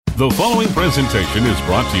The following presentation is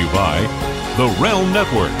brought to you by the Realm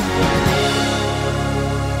Network.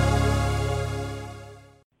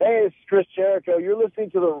 Hey, it's Chris Jericho. You're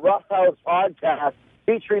listening to the Rough House Podcast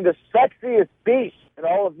featuring the sexiest beast in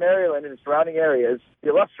all of Maryland and surrounding areas,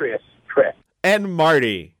 the illustrious Chris. And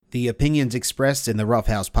Marty. The opinions expressed in the Rough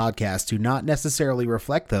House Podcast do not necessarily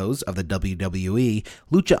reflect those of the WWE,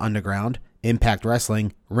 Lucha Underground, Impact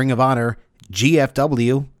Wrestling, Ring of Honor,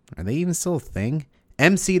 GFW, are they even still a thing?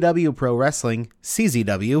 MCW Pro Wrestling,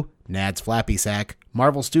 CZW, Nad's Flappy Sack,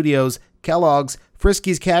 Marvel Studios, Kellogg's,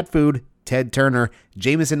 Frisky's Cat Food, Ted Turner,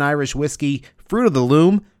 Jameson Irish Whiskey, Fruit of the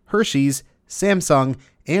Loom, Hershey's, Samsung,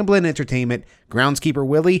 Amblin Entertainment, Groundskeeper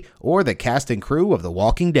Willie, or the cast and crew of The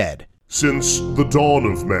Walking Dead. Since the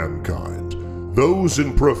dawn of mankind, those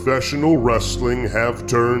in professional wrestling have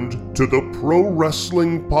turned to the Pro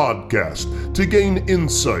Wrestling Podcast to gain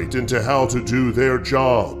insight into how to do their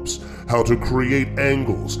jobs, how to create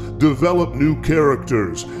angles, develop new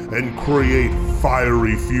characters, and create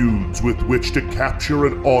fiery feuds with which to capture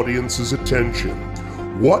an audience's attention.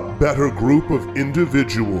 What better group of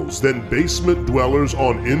individuals than basement dwellers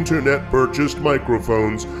on internet-purchased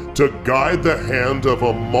microphones to guide the hand of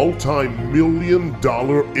a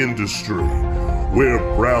multi-million-dollar industry? We're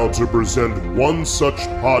proud to present one such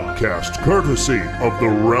podcast courtesy of the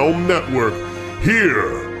Realm Network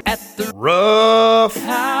here at the Rough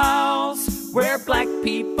House, where black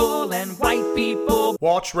people and white people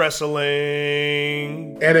Watch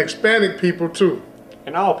wrestling. And Hispanic people too.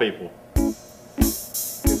 And all people.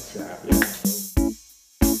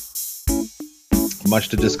 Much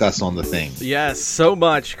to discuss on the thing. Yes, so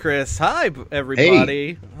much, Chris. Hi, everybody.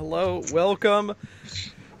 Hey. Hello, welcome.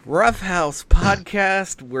 Rough House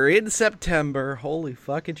Podcast. We're in September. Holy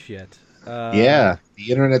fucking shit. Yeah,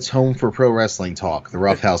 the internet's home for pro wrestling talk, the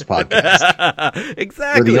Rough House Podcast.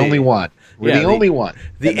 Exactly. We're the only one. We're the only one.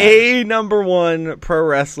 The number one pro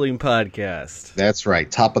wrestling podcast. That's right.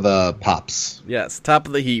 Top of the pops. Yes, top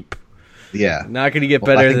of the heap. Yeah. Not going to get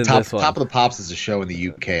better than this one. Top of the Pops is a show in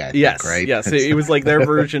the UK, I think, yes, right? Yes, it was like their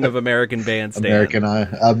version of American Bandstand. American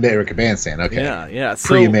Bandstand, okay. Yeah.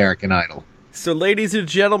 Pre-American Idol. So, ladies and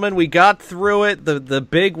gentlemen, we got through it. The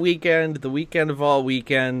big weekend, the weekend of all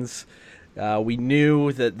weekends. We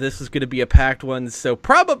knew that this was going to be a packed one, so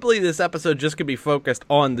probably this episode just going to be focused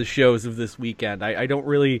on the shows of this weekend. I don't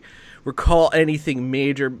really recall anything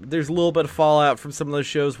major. There's a little bit of fallout from some of those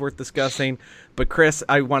shows worth discussing, but Chris,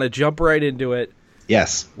 I want to jump right into it.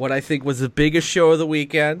 Yes. What I think was the biggest show of the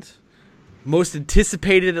weekend, most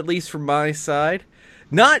anticipated at least from my side,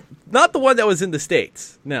 not the one that was in the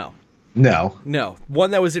States, no,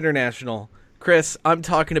 one that was international. Chris, I'm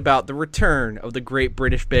talking about the return of the Great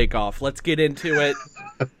British Bake Off. Let's get into it.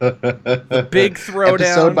 The big throwdown.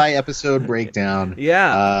 Episode by episode breakdown.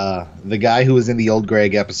 Yeah. The guy who was in the Old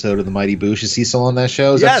Greg episode of the Mighty Boosh, is he still on that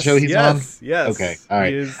show? Is that the show he's on? Yes. Okay. All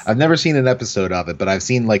right. I've never seen an episode of it, but I've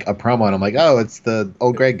seen like a promo and I'm like, oh, it's the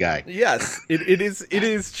Old Greg guy. Yes. It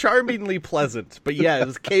is charmingly pleasant. But yeah, it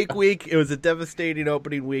was Cake Week. It was a devastating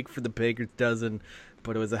opening week for the Baker's Dozen.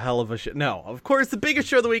 But it was a hell of a show. No, of course, the biggest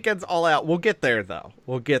show of the weekend's All Out. We'll get there, though.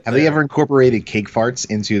 Have they ever incorporated cake farts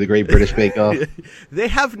into the Great British Bake Off? They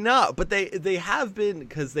have not, but they have been,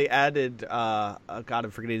 because they added, God, I'm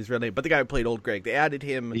forgetting his real name, but the guy who played Old Greg, they added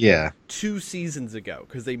him 2 seasons ago,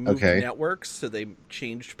 because they moved networks, so they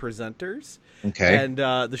changed presenters. Okay. And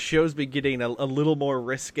the show's been getting a little more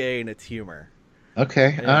risque in its humor.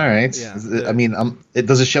 Okay, all right. Yeah, I mean,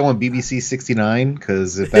 does it show on BBC 69?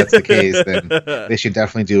 Because if that's the case, then they should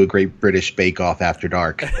definitely do a Great British Bake Off After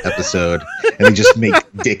Dark episode, and they just make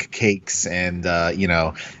dick cakes and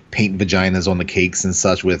paint vaginas on the cakes and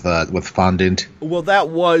such with fondant. Well, that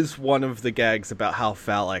was one of the gags about how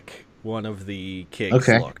phallic one of the cakes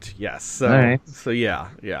looked. Yes. So, right. So yeah.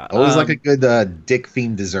 Always like a good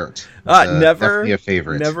dick-themed dessert. Never definitely a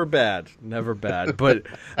favorite. Never bad. But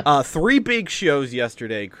 3 big shows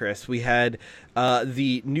yesterday, Chris. We had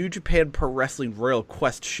the New Japan Pro Wrestling Royal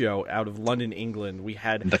Quest show out of London, England. We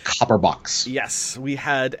had the Copper Box. Yes, we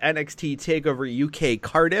had NXT Takeover UK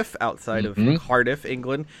Cardiff outside of Cardiff,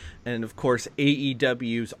 England, and of course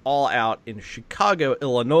AEW's All Out in Chicago,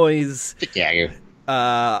 Illinois.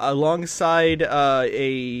 Alongside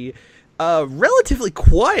a relatively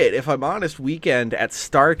quiet, if I'm honest, weekend at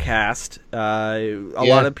StarCast. A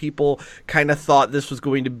lot of people kind of thought this was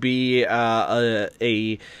going to be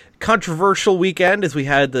a controversial weekend, as we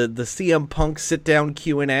had the CM Punk sit-down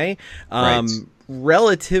Q&A.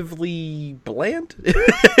 Relatively bland,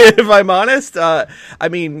 if I'm honest. I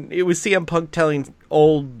mean, it was CM Punk telling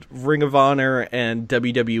old Ring of Honor and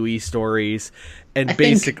WWE stories and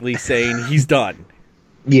basically saying he's done.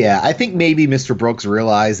 Yeah, I think maybe Mr. Brooks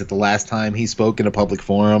realized that the last time he spoke in a public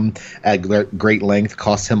forum at great length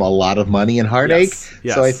cost him a lot of money and heartache.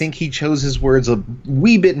 Yes. So I think he chose his words a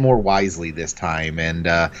wee bit more wisely this time, and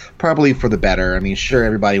probably for the better. I mean, sure,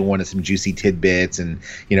 everybody wanted some juicy tidbits, and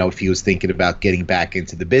if he was thinking about getting back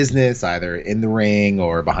into the business, either in the ring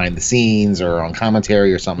or behind the scenes or on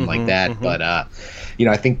commentary or something like that. Mm-hmm. But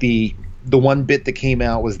I think the one bit that came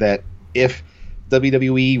out was that if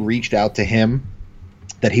WWE reached out to him,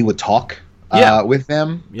 that he would talk with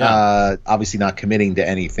them. Yeah. Obviously not committing to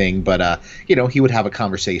anything, but he would have a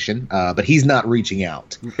conversation. But he's not reaching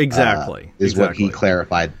out. Exactly. Is what he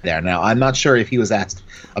clarified there. Now, I'm not sure if he was asked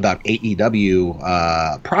about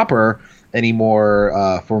AEW proper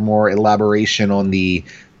anymore for more elaboration on the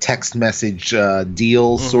text message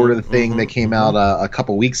deal sort of thing that came out a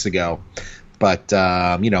couple weeks ago. But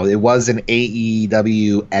it was an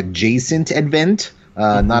AEW adjacent event.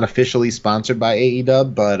 Not officially sponsored by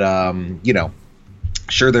AEW, but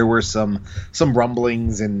sure there were some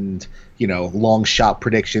rumblings and long shot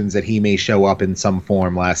predictions that he may show up in some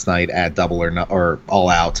form last night at Double or All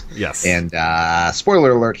Out. Yes, and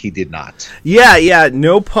spoiler alert, he did not. Yeah,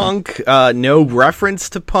 no Punk, no reference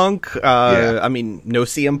to Punk. I mean, no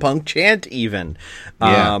CM Punk chant even.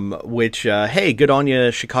 Which hey, good on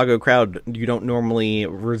you, Chicago crowd. You don't normally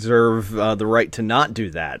reserve the right to not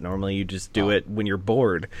do that. Normally, you just do it when you're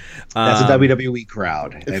bored. That's a WWE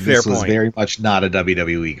crowd, and this was point. very much not a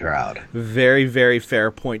WWE crowd. Very, very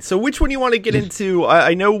fair point. So, which one you want to get into?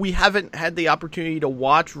 I know we haven't had the opportunity to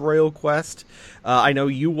watch Royal Quest. I know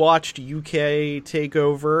you watched UK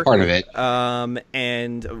Takeover, part of it,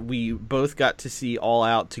 and we both got to see All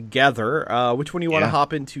Out together. Which one do you want to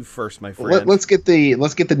hop into first, my friend? Let's get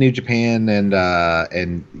the New Japan and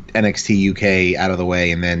NXT UK out of the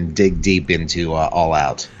way, and then dig deep into All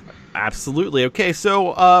Out. Absolutely. Okay,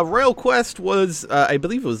 so Royal Quest was, I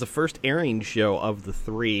believe it was the first airing show of the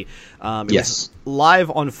three. It was live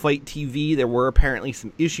on Fight TV. There were apparently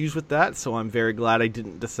some issues with that, so I'm very glad I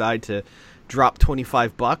didn't decide to drop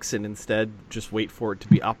 $25 and instead just wait for it to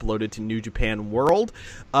be uploaded to New Japan World.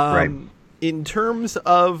 Right. In terms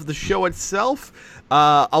of the show itself,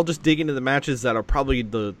 I'll just dig into the matches that are probably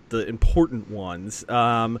the important ones. We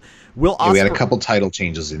had a couple title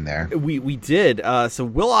changes in there. We did. So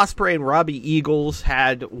Will Ospreay and Robbie Eagles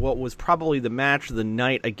had what was probably the match of the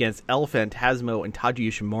night against El Phantasmo and Taji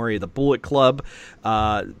Ishimori of the Bullet Club.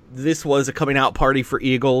 This was a coming out party for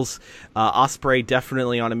Eagles. Ospreay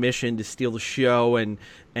definitely on a mission to steal the show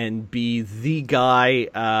and be the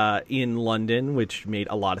guy in London, which made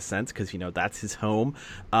a lot of sense because, that's his home.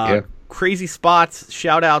 Crazy spots,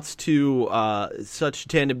 shout-outs to such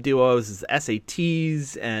tandem duos as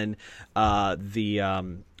SATs and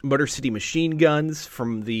the Motor City Machine Guns.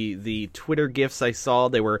 From the Twitter GIFs I saw,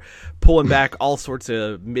 they were pulling back all sorts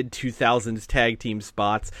of mid-2000s tag team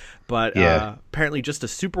spots. But apparently just a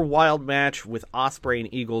super wild match with Ospreay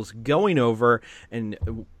and Eagles going over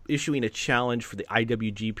and issuing a challenge for the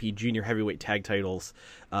IWGP Junior Heavyweight Tag Titles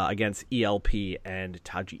against ELP and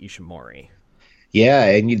Taji Ishimori. Yeah,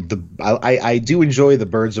 and I do enjoy the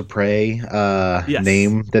Birds of Prey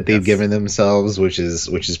name that they've given themselves, which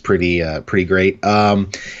is pretty great.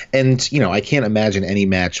 And I can't imagine any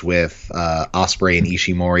match with Ospreay and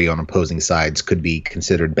Ishimori on opposing sides could be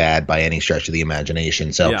considered bad by any stretch of the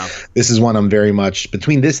imagination. So this is one I'm very much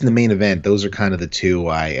between this and the main event. Those are kind of the two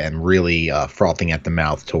I am really frothing at the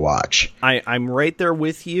mouth to watch. I'm right there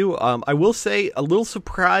with you. I will say a little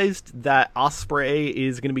surprised that Ospreay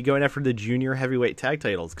is going to be going after the Junior Heavyweight Tag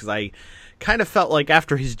Titles, because I kind of felt like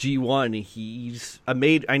after his G1 he's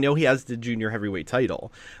I know he has the Junior Heavyweight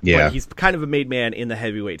title, but he's kind of a made man in the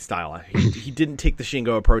heavyweight style. He didn't take the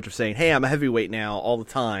Shingo approach of saying, hey, I'm a heavyweight now all the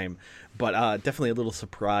time, but definitely a little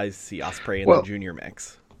surprised to see Ospreay in the junior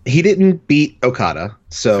mix. He didn't beat Okada,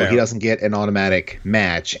 so he doesn't get an automatic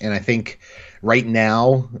match, and I think right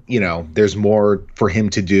now, there's more for him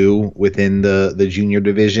to do within the junior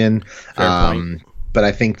division. Fair point. But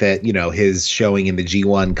I think that, his showing in the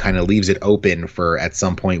G1 kind of leaves it open for at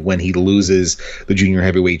some point when he loses the junior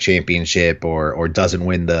heavyweight championship or doesn't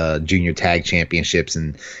win the junior tag championships,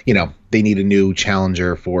 and, they need a new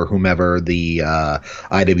challenger for whomever the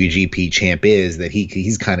IWGP champ is, that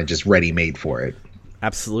he's kind of just ready-made for it.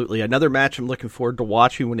 Absolutely. Another match I'm looking forward to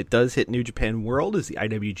watching when it does hit New Japan World is the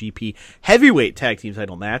IWGP Heavyweight Tag Team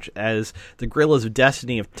title match, as the Gorillas of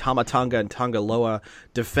Destiny of Tama Tonga and Tonga Loa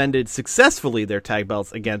defended successfully their tag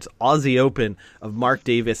belts against Aussie Open of Mark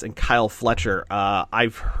Davis and Kyle Fletcher.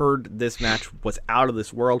 I've heard this match was out of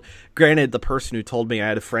this world. Granted, the person who told me, I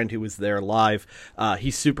had a friend who was there live.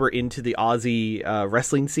 He's super into the Aussie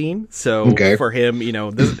wrestling scene, so for him,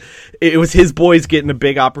 it was his boys getting a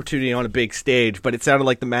big opportunity on a big stage, but it sounded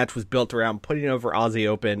like the match was built around putting over Aussie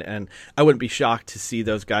Open, and I wouldn't be shocked to see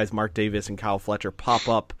those guys, Mark Davis and Kyle Fletcher, pop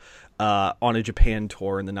up on a Japan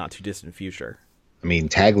tour in the not-too-distant future. I mean,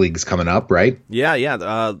 Tag League's coming up, right? Yeah.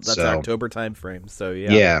 That's October time frame. So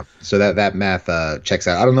yeah. Yeah. So that math checks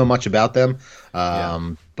out. I don't know much about them,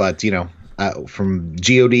 but from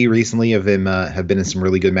God recently have been in some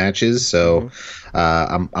really good matches. So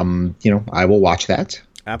I will watch that.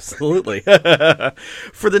 Absolutely.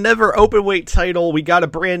 For the Never Openweight title, we got a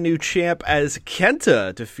brand new champ as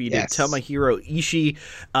Kenta defeated Tomohiro Ishii.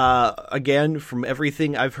 Again, from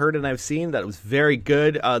everything I've heard and I've seen, that was very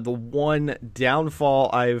good. The one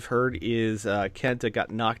downfall I've heard is Kenta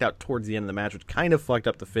got knocked out towards the end of the match, which kind of fucked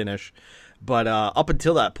up the finish. But up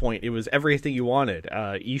until that point, it was everything you wanted.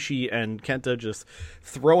 Ishii and Kenta just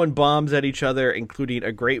throwing bombs at each other, including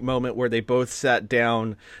a great moment where they both sat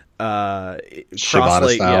down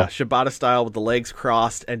Shibata style with the legs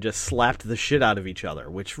crossed and just slapped the shit out of each other,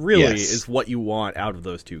 which really is what you want out of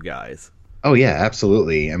those two guys. Oh yeah,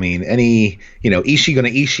 absolutely. I mean, Ishii gonna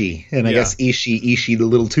Ishii, and I guess Ishii a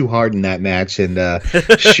little too hard in that match, and made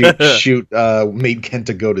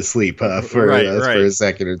Kenta go to sleep for a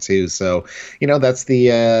second or two. So that's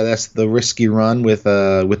the risky run with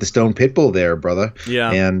the Stone Pitbull there, brother.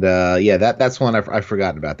 Yeah, and that's one I've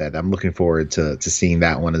forgotten about that. I'm looking forward to seeing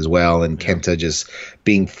that one as well, and Kenta just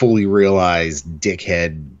being fully realized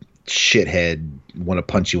dickhead, shithead, want to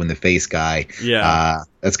punch you in the face guy.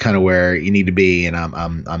 That's kind of where you need to be, and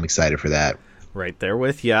I'm excited for that. Right there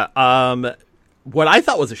with you. What I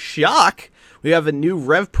thought was a shock, we have a new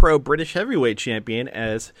Rev Pro British Heavyweight Champion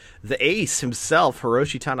as the ace himself,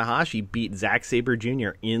 Hiroshi Tanahashi, beat Zack Sabre Jr.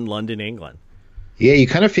 in London, England. Yeah, you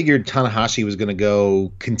kind of figured Tanahashi was going to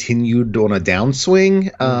go continued on a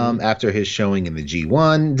downswing after his showing in the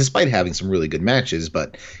G1, despite having some really good matches.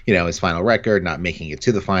 But, his final record, not making it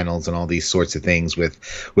to the finals and all these sorts of things with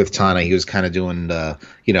Tana. He was kind of doing,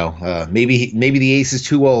 maybe the ace is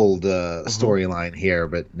too old storyline here.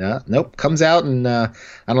 But nope, comes out. And I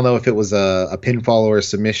don't know if it was a pinfall or a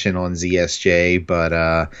submission on ZSJ,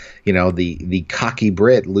 but, the cocky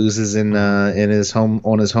Brit loses on his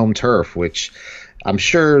home turf, which I'm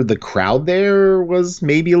sure the crowd there was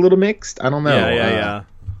maybe a little mixed. I don't know. Yeah.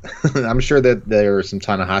 I'm sure that there are some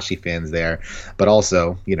Tanahashi fans there, but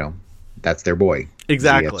also, that's their boy.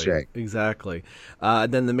 Exactly.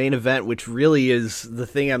 Then the main event, which really is the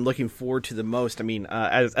thing I'm looking forward to the most. I mean,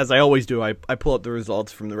 as I always do, I pull up the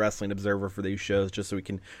results from the Wrestling Observer for these shows just so we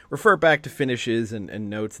can refer back to finishes and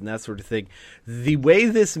notes and that sort of thing. The way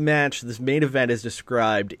this main event is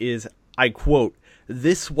described is, I quote,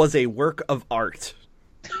 "This was a work of art."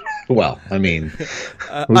 Well, I mean,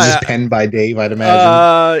 was this penned by Dave, I'd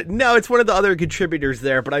imagine? No, it's one of the other contributors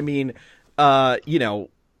there, but I mean, hyperbole,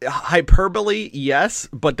 yes,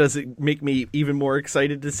 but does it make me even more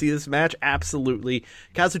excited to see this match? Absolutely.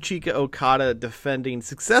 Kazuchika Okada defending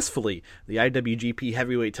successfully the IWGP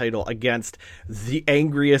Heavyweight title against the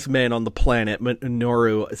angriest man on the planet,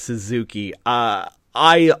 Minoru Suzuki.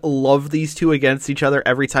 I love these two against each other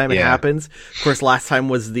every time it happens. Of course, last time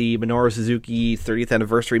was the Minoru Suzuki 30th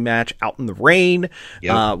anniversary match out in the rain,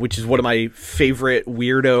 which is one of my favorite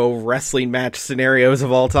weirdo wrestling match scenarios of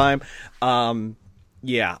all time.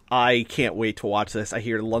 I can't wait to watch this. I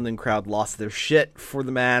hear the London crowd lost their shit for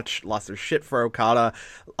the match, lost their shit for Okada.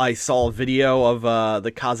 I saw a video of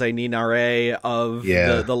the Kazai Ninare of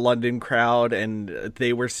the London crowd, and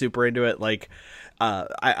they were super into it. Like,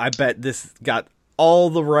 I bet this got all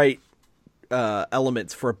the right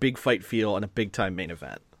elements for a big fight feel and a big time main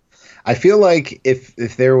event. I feel like if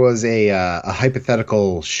there was a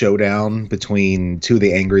hypothetical showdown between two of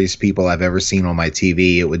the angriest people I've ever seen on my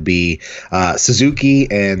TV, it would be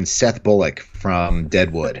Suzuki and Seth Bullock from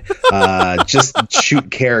Deadwood. Just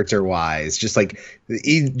shoot character wise, just like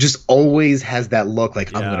he just always has that look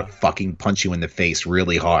like I'm gonna fucking punch you in the face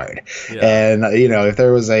really hard. And if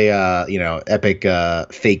there was a epic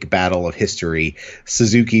fake battle of history,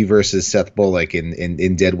 Suzuki versus Seth Bullock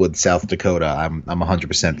in Deadwood, South Dakota, I'm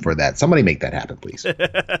 100% for that. Somebody make that happen, please.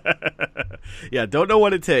 Yeah, don't know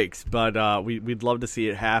what it takes, but we'd love to see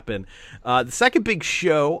it happen. The second big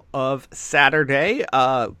show of Saturday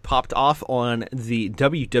popped off on the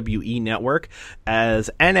WWE Network as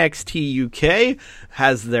NXT UK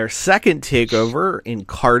has their second takeover in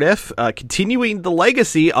Cardiff, continuing the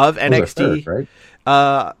legacy of NXT. Third, right?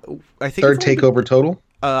 I think third takeover total.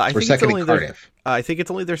 I think second it's only in Cardiff. I think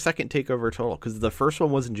it's only their second takeover total because the first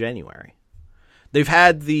one was in January. They've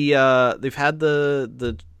had the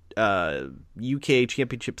UK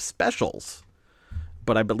Championship specials,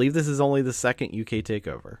 but I believe this is only the second UK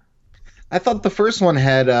takeover. I thought the first one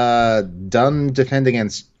had Dunn defend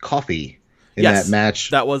against Coffey in that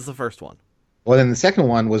match. That was the first one. Well, then the second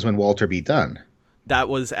one was when Walter beat Dunn. That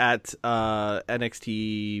was at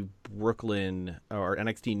NXT Brooklyn or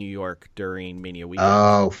NXT New York during Mania weekend.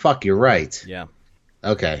 Oh, fuck! You're right. Yeah.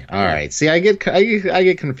 Okay. All right. See, I get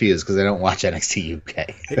confused because I don't watch NXT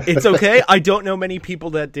UK. It's okay. I don't know many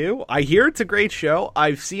people that do. I hear it's a great show.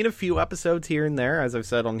 I've seen a few episodes here and there, as I've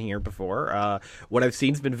said on here before. What I've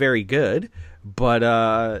seen's been very good, but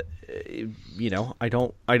I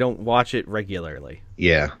don't watch it regularly.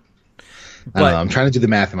 Yeah. I don't know. I'm trying to do the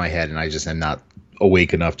math in my head, and I just am not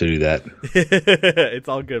awake enough to do that. It's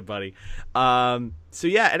all good, buddy. So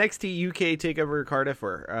yeah, NXT UK Takeover Cardiff.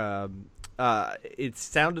 It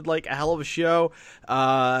sounded like a hell of a show.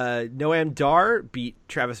 Noam Dar beat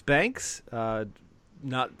Travis Banks.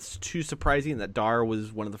 Not too surprising that Dar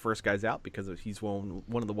was one of the first guys out because he's one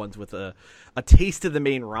of the ones with a taste of the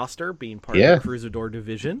main roster, being part of the Cruisador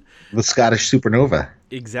division. The Scottish Supernova.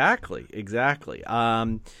 Exactly.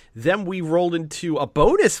 Then we rolled into a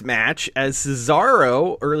bonus match as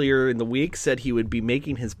Cesaro earlier in the week said he would be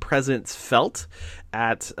making his presence felt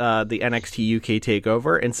at the NXT UK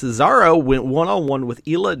takeover, and Cesaro went one-on-one with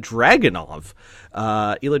Ilya Dragunov.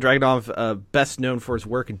 Ilya Dragunov, best known for his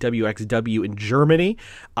work in WXW in Germany.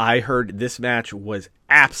 I heard this match was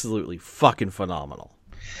absolutely fucking phenomenal.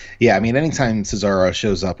 Yeah, I mean, anytime Cesaro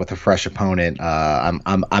shows up with a fresh opponent,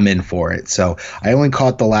 I'm in for it. So I only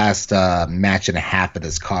caught the last match and a half of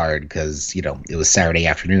this card because it was Saturday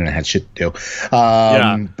afternoon and I had shit to do.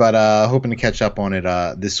 But hoping to catch up on it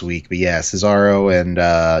this week. But yeah, Cesaro and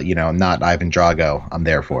not Ivan Drago, I'm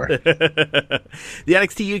there for. The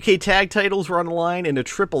NXT UK tag titles were on the line in a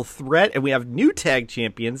triple threat, and we have new tag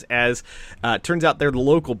champions. As turns out, they're the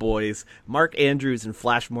local boys, Mark Andrews and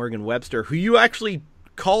Flash Morgan Webster, who you actually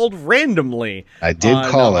called randomly. I did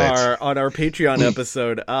call it on our Patreon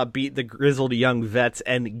episode. Beat the grizzled young vets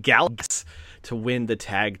and Galax to win the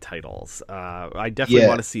tag titles. I definitely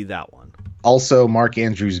want to see that one. Also, Mark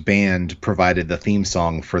Andrews' band provided the theme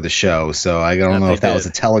song for the show, so I don't know if that was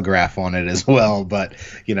a telegraph on it as well. But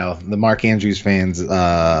the Mark Andrews fans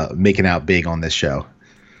making out big on this show.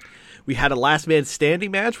 We had a last man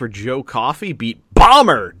standing match where Joe Coffey beat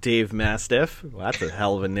Bomber Dave Mastiff. Well, that's a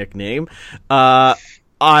hell of a nickname.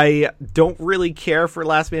 I don't really care for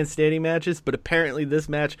last man standing matches, but apparently this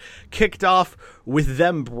match kicked off with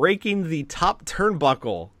them breaking the top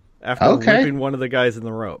turnbuckle after ripping one of the guys in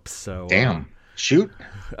the ropes. So damn, shoot.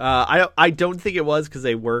 I don't think it was because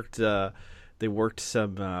they worked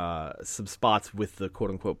some spots with the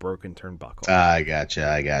quote unquote broken turnbuckle. I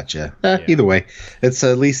gotcha. Either way, it's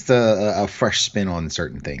at least a fresh spin on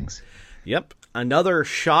certain things. Yep. Another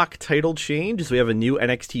shock title change is we have a new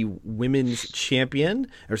NXT Women's Champion,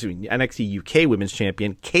 or excuse me, NXT UK Women's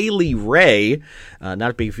Champion, Kaylee Ray. Not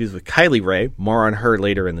to be confused with Kylie Ray. More on her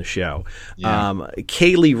later in the show. Yeah.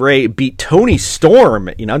 Kaylee Ray beat Toni Storm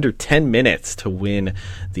in under 10 minutes to win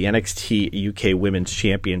the NXT UK Women's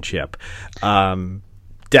Championship.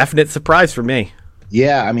 Definite surprise for me.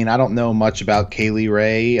 Yeah, I mean, I don't know much about Kaylee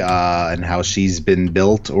Ray and how she's been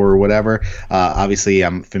built or whatever. Obviously,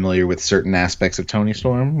 I'm familiar with certain aspects of Toni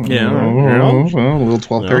Storm. Yeah. A little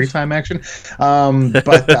 12:30 time action.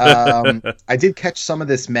 But I did catch some of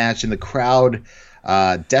this match, and the crowd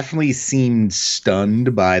definitely seemed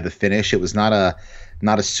stunned by the finish. It was not a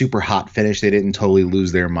super hot finish. They didn't totally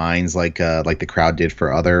lose their minds like the crowd did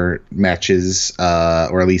for other matches,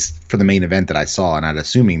 or at least for the main event that I saw, and I'm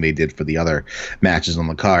assuming they did for the other matches on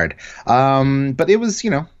the card. But it was,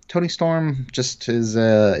 Toni Storm just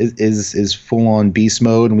is full on beast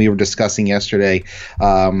mode, and we were discussing yesterday,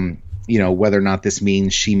 whether or not this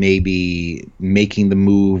means she may be making the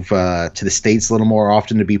move to the States a little more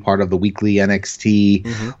often to be part of the weekly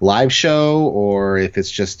NXT live show, or if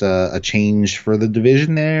it's just a change for the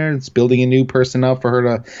division there. It's building a new person up for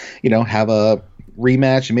her to, have a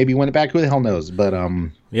rematch and maybe win it back. Who the hell knows? But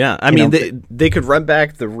yeah, I mean, they could run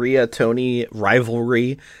back the Rhea Toni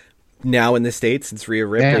rivalry now in the States, since Rhea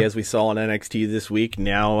Ripley, as we saw on NXT this week,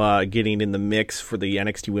 now getting in the mix for the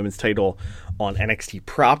NXT Women's title on NXT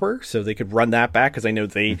proper, so they could run that back, because I know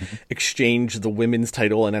they exchanged the women's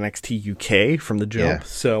title in NXT UK from the jump.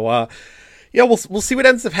 So, we'll see what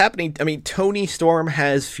ends up happening. I mean, Toni Storm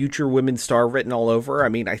has future women's star written all over. I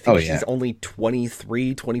mean, I think she's only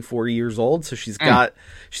 23, 24 years old, so she's got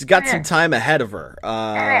some time ahead of her.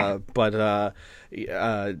 But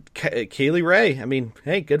Kaylee Ray, I mean,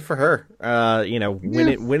 hey, good for her.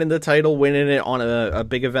 Winning the title, winning it on a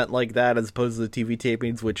big event like that, as opposed to the TV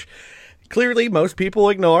tapings, which clearly most people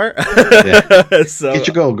ignore. So, get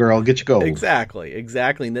your gold, girl. Get your gold. Exactly.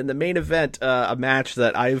 And then the main event, a match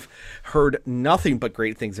that I've heard nothing but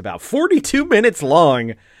great things about. 42 minutes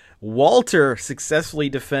long. Walter successfully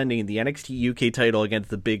defending the NXT UK title against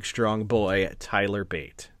the big strong boy, Tyler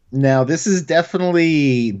Bate. Now, this is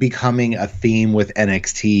definitely becoming a theme with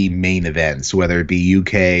NXT main events, whether it be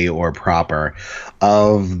UK or proper,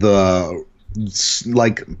 of the,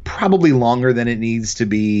 like, probably longer than it needs to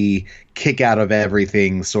be, kick out of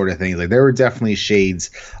everything sort of thing. Like, there were definitely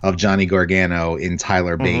shades of Johnny Gargano in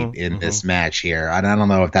Tyler Bate in this match here. And I don't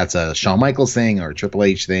know if that's a Shawn Michaels thing or a Triple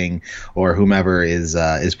H thing or whomever is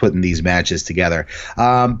putting these matches together.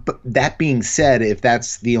 But that being said, if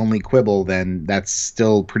that's the only quibble, then that's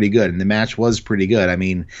still pretty good. And the match was pretty good. I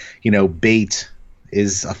mean, Bate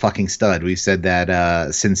is a fucking stud. We've said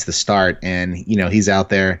that since the start, and he's out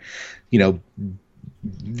there.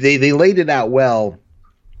 They laid it out well,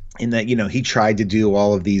 in that, he tried to do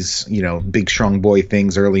all of these, big strong boy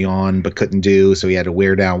things early on, but couldn't do. So he had to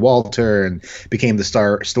wear down Walter, and became the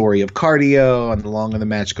story of cardio. And the longer the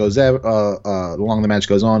match goes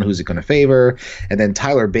on, who's it going to favor? And then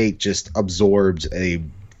Tyler Bate just absorbs a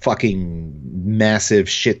fucking massive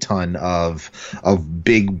shit ton of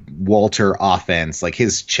big Walter offense. Like,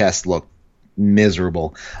 his chest looked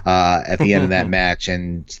miserable at the end of that match,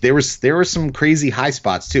 and there were some crazy high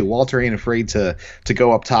spots too. Walter ain't afraid to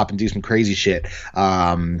go up top and do some crazy shit.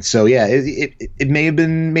 So yeah, it may have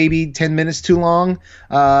been maybe 10 minutes too long,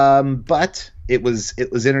 but it was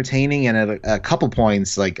entertaining, and at a couple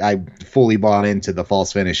points, like, I fully bought into the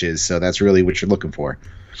false finishes. So that's really what you're looking for.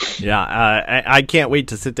 Yeah, I can't wait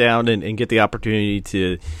to sit down and get the opportunity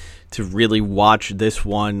to really watch this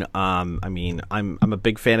one. I mean, I'm a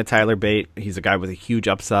big fan of Tyler Bate. He's a guy with a huge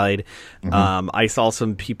upside. I saw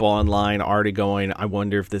some people online already going, I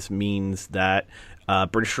wonder if this means that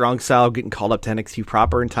British Strong Style getting called up to NXT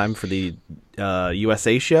proper in time for the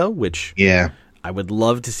USA show, which I would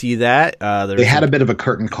love to see that. They had a bit of a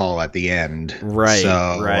curtain call at the end. Right. So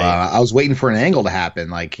I was waiting for an angle to happen.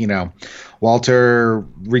 Like, Walter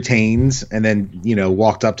retains, and then,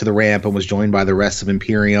 walked up to the ramp and was joined by the rest of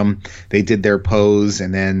Imperium. They did their pose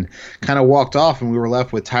and then kind of walked off, and we were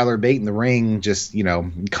left with Tyler Bate in the ring, just,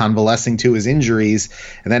 convalescing to his injuries.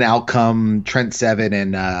 And then out come Trent Seven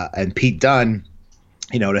and Pete Dunne,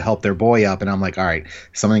 to help their boy up. And I'm like, all right,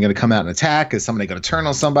 is somebody going to come out and attack? Is somebody going to turn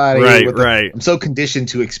on somebody? Right. I'm so conditioned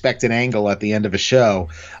to expect an angle at the end of a show.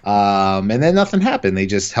 And then nothing happened. They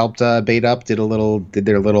just helped Bate up, did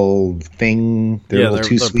their little thing, their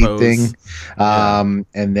too sweet thing. And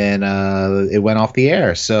then it went off the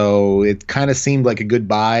air. So it kind of seemed like a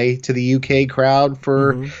goodbye to the UK crowd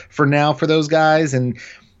for now for those guys. And,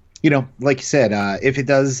 like you said, if it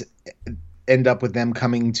does end up with them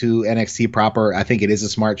coming to NXT proper, I think it is a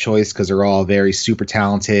smart choice, because they're all very super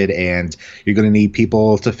talented, and you're going to need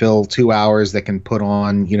people to fill 2 hours that can put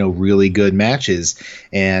on, really good matches.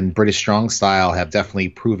 And British Strong Style have definitely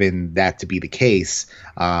proven that to be the case.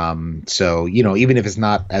 So, even if it's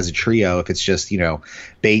not as a trio, if it's just,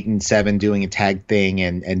 Bate and Seven doing a tag thing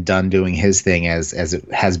and Dunn doing his thing as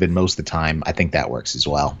it has been most of the time, I think that works as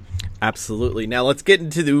well. Absolutely. Now let's get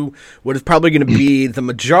into what is probably going to be the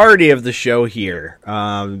majority of the show here,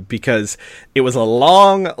 because it was a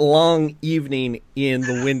long evening in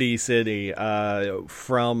the Windy City.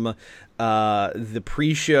 From the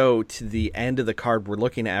pre-show to the end of the card, we're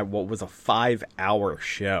looking at what was a 5-hour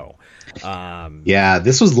show.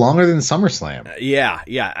 This was longer than SummerSlam.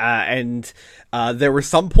 And there were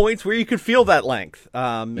some points where you could feel that length.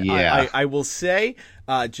 I will say,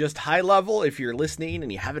 just high level, if you're listening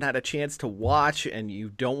and you haven't had a chance to watch and you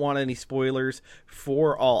don't want any spoilers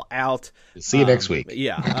for All Out, see you next week.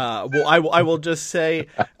 Well, I will just say,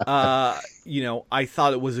 I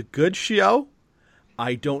thought it was a good show.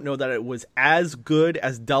 I don't know that it was as good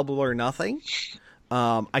as Double or Nothing.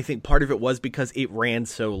 I think part of it was because it ran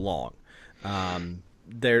so long.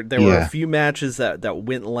 There were a few matches that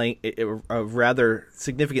went a rather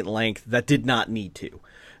significant length that did not need to.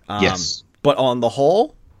 But on the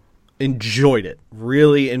whole, enjoyed it.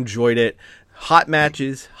 Really enjoyed it. hot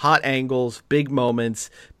matches, hot angles, big moments,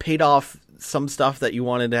 paid off some stuff that you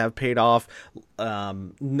wanted to have paid off.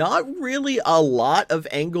 Not really a lot of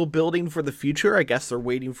angle building for the future. I guess they're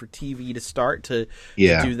waiting for TV to start to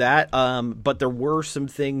do that. But there were some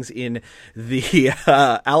things in the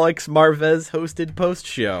Alex Marvez hosted post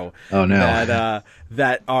show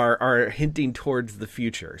that are hinting towards the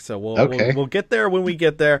future. So we'll get there when we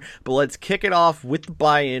get there. But let's kick it off with the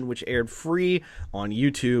buy-in, which aired free on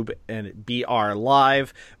YouTube and BR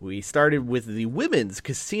Live. We started with the women's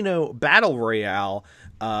casino battle royale.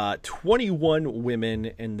 20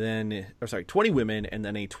 women and then a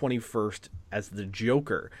 21st as the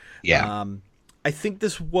Joker. Yeah. I think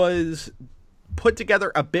this was put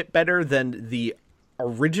together a bit better than the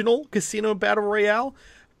original Casino Battle Royale,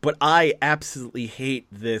 but I absolutely hate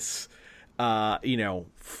this, 4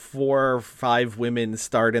 or 5 women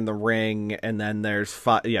start in the ring, and then there's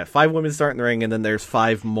 5 women start in the ring, and then there's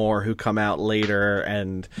 5 more who come out later,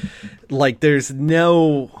 and like there's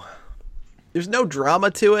no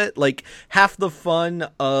drama to it. Like, half the fun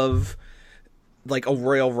of like a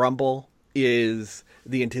Royal Rumble is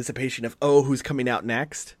the anticipation of, who's coming out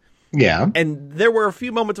next. Yeah. And there were a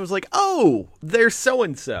few moments where it was like, there's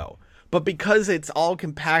so-and-so. But because it's all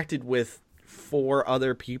compacted with 4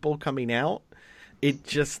 other people coming out, it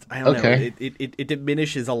just, I don't know, it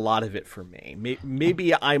diminishes a lot of it for me.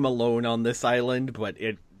 Maybe I'm alone on this island, but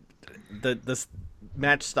this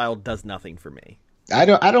match style does nothing for me. I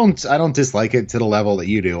don't dislike it to the level that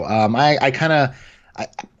you do. I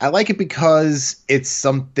like it because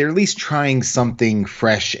they're at least trying something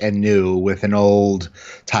fresh and new with an old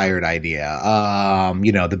tired idea.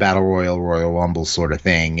 The Battle Royal Rumble sort of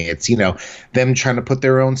thing. It's, them trying to put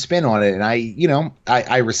their own spin on it. And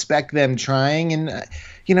I respect them trying, and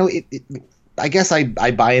I guess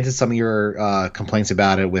I buy into some of your complaints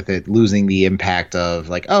about it, with it losing the impact of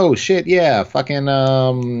like, oh shit, yeah, fucking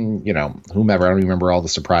whomever. I don't even remember all the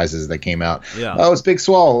surprises that came out. Yeah. Oh, it's Big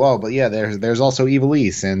Swole. Oh, but yeah, there's also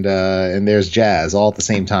Evilise and there's Jazz all at the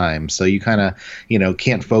same time. So you kind of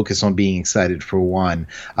can't focus on being excited for one.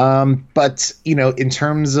 But in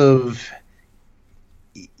terms of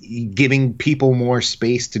giving people more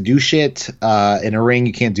space to do shit in a ring,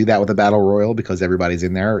 you can't do that with a battle royal because everybody's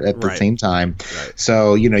in there at the same time. Right.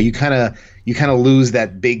 So you kind of lose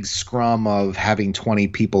that big scrum of having 20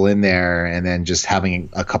 people in there and then just having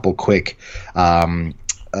a couple quick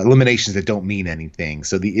eliminations that don't mean anything.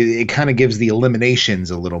 So it kind of gives the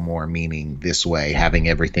eliminations a little more meaning this way, having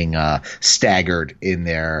everything staggered in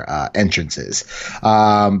their entrances.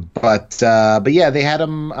 But yeah, they had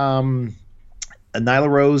them. Nyla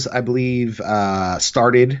Rose, I believe,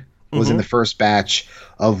 was in the first batch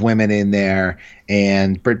of women in there,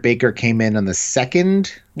 and Britt Baker came in on the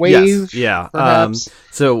second wave. Yes, yeah.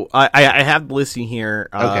 So I have the listing here.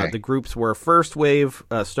 The groups were first wave,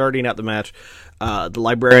 starting out the match, the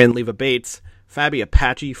Librarian Leva Bates, Fabi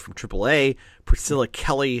Apache from AAA, Priscilla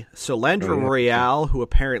Kelly, Solandra Royale, who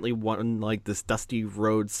apparently won like this Dusty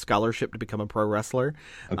Rhodes scholarship to become a pro wrestler,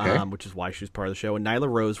 which is why she was part of the show, and Nyla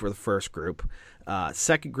Rose were the first group.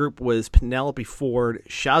 Second group was Penelope Ford,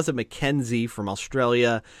 Shaza McKenzie from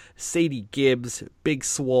Australia, Sadie Gibbs, Big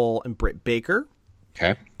Swole, and Britt Baker.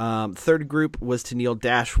 Okay. Third group was Tennille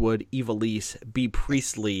Dashwood, Evilise, B.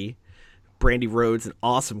 Priestley, Brandy Rhodes, and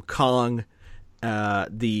Awesome Kong.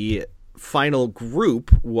 The final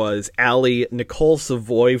group was Allie Nicole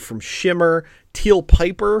Savoy from Shimmer, Teal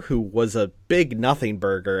Piper, who was a big nothing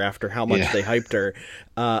burger after how much they hyped her,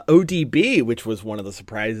 ODB, which was one of the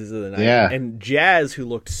surprises of the night, and Jazz, who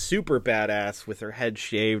looked super badass with her head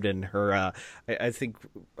shaved and her I think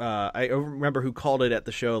I don't remember who called it at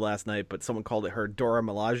the show last night, but someone called it her Dora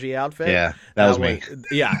Milaje outfit. Yeah, that was me.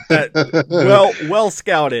 Yeah, well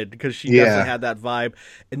scouted, because she definitely had that vibe.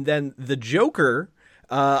 And then the Joker,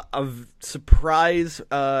 of surprise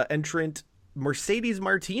entrant Mercedes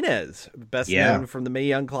Martinez, best known from the Mae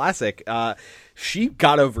Young Classic. She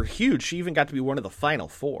got over huge. She even got to be one of the final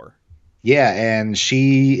 4. Yeah, and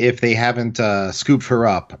if they haven't scooped her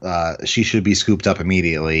up, she should be scooped up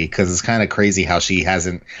immediately, because it's kind of crazy how she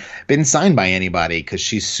hasn't been signed by anybody, because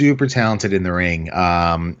she's super talented in the ring,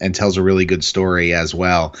 and tells a really good story as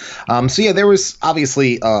well. So yeah, there was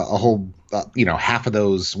obviously a whole half of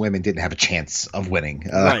those women didn't have a chance of winning.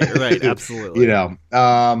 Right, absolutely.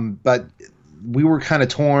 But we were kind of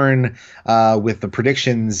torn with the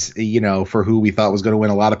predictions, for who we thought was going to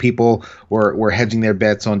win. A lot of people were hedging their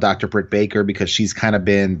bets on Dr. Britt Baker, because she's kind of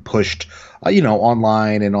been pushed,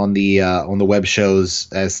 online and on the web shows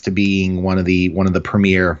as to being one of the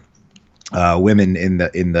premier women in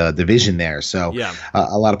the division there. So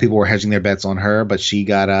a lot of people were hedging their bets on her, but she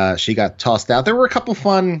got tossed out. There were a couple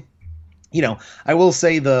fun I will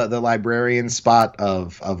say the librarian spot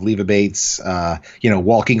of Leva Bates,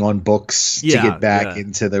 walking on books to get back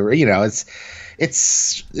into the,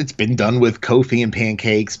 it's been done with Kofi and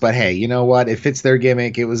pancakes, but hey, you know what? It fits their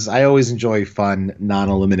gimmick. I always enjoy fun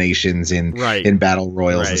non-eliminations in battle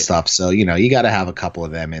royals and stuff. So, you got to have a couple of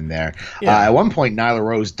them in there. Yeah. At one point, Nyla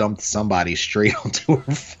Rose dumped somebody straight onto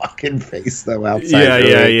her fucking face though outside.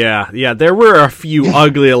 Yeah. There were a few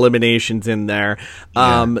ugly eliminations in there.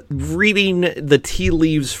 Reading the tea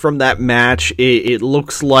leaves from that match, it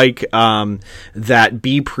looks like that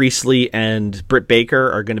Bea Priestley and Britt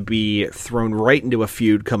Baker are going to be thrown right into a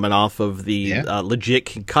feud coming off of the legit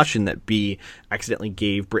concussion that Bea accidentally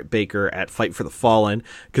gave Britt Baker at Fight for the Fallen,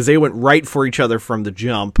 because they went right for each other from the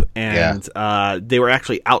jump, and they were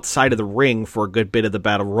actually outside of the ring for a good bit of the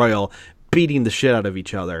Battle Royal, beating the shit out of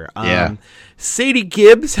each other. Sadie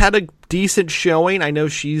Gibbs had a decent showing. I know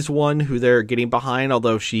she's one who they're getting behind,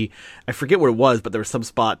 although I forget what it was, but there was some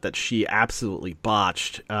spot that she absolutely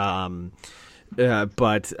botched. But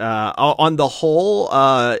on the whole,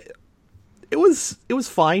 it was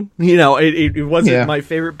fine. It wasn't my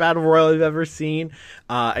favorite Battle Royal I've ever seen.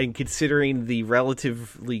 And considering the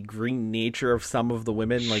relatively green nature of some of the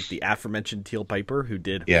women, like the aforementioned Teal Piper, who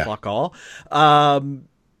did fuck all,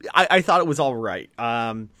 I thought it was all right.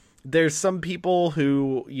 There's some people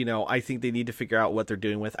who, I think they need to figure out what they're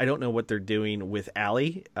doing with. I don't know what they're doing with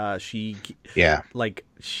Allie. She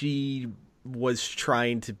was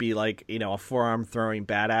trying to be like, a forearm throwing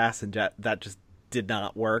badass, and that just did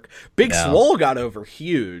not work. Big Swole got over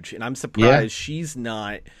huge, and I'm surprised she's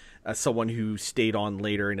not someone who stayed on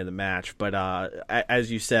later into the match. But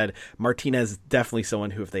as you said, Martinez is definitely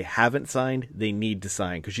someone who, if they haven't signed, they need to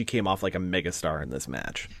sign, because she came off like a megastar in this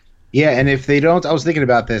match. Yeah, and if they don't, I was thinking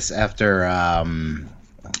about this after on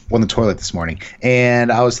the toilet this morning,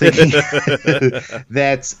 and I was thinking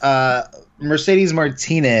that Mercedes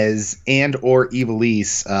Martinez and or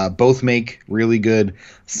Ivelisse both make really good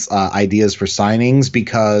ideas for signings,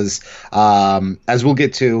 because as we'll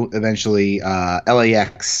get to eventually,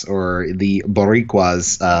 LAX or the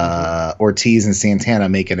Boricuas, Ortiz and Santana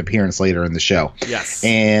make an appearance later in the show. Yes.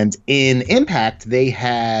 And in Impact, they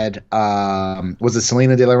had was it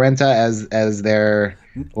Selena De La Renta as their,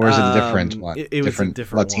 or is it a different one? It was a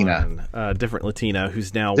different Latina one. Different Latina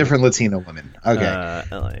who's now different Latina woman. Okay.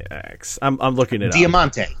 LAX. I'm looking it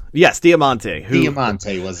Diamante. up. Yes, Diamante.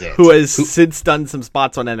 Diamante was it. Who has since done some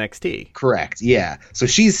spots on NXT. Correct. Yeah. So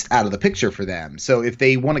she's out of the picture for them. So if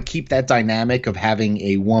they want to keep that dynamic of having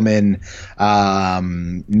a woman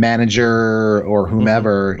manager or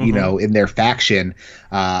whomever, in their faction,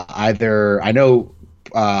 either I know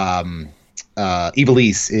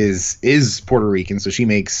Ivelisse is Puerto Rican, so she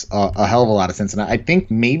makes a hell of a lot of sense, and I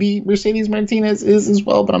think maybe Mercedes Martinez is as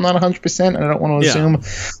well, but I'm not 100%, and I don't want to assume.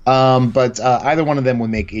 But either one of them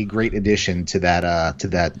would make a great addition to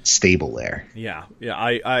that stable there. Yeah,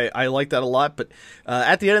 I like that a lot. But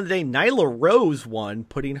at the end of the day, Nyla Rose won,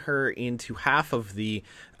 putting her into half of the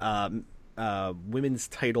women's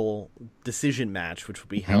title decision match, which will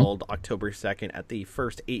be held October 2nd at the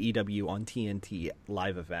first AEW on TNT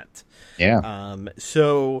live event.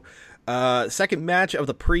 So second match of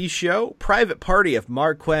the pre-show, Private Party of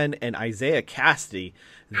Mark Quinn and Isaiah Cassidy.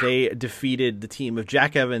 They defeated the team of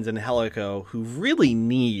Jack Evans and Helico, who really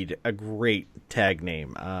need a great tag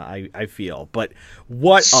name, I feel. But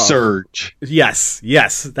what Surge. Yes,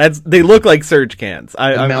 they look like Surge cans.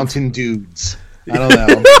 Mountain Dudes. I don't know.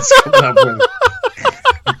 What's coming up with.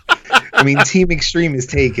 I mean, Team Extreme is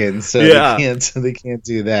taken, so they can't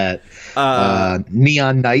do that.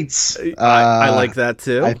 Neon Knights, I like that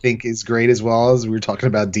too. I think is great as well, as we were talking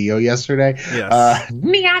about Dio yesterday. Yes.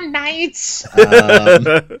 Neon Knights.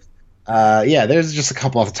 There's just a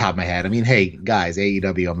couple off the top of my head. I mean, hey guys,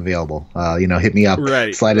 AEW, I'm available. Hit me up.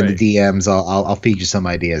 Slide in the DMs. I'll feed you some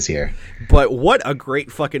ideas here. But what a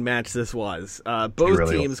great fucking match this was.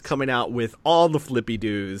 Both teams coming out with all the flippy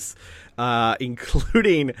doos.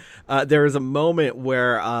 Including there was a moment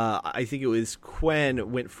where I think it was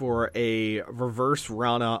Quinn went for a reverse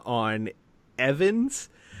Rana on Evans,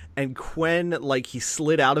 and Quinn, he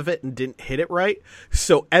slid out of it and didn't hit it right.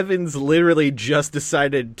 So Evans literally just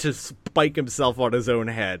decided to spike himself on his own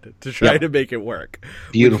head to try to make it work.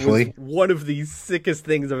 Beautifully. Which was one of the sickest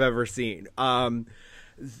things I've ever seen.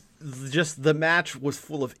 Just the match was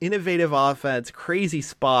full of innovative offense, crazy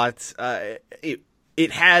spots.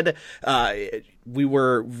 It had we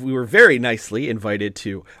were very nicely invited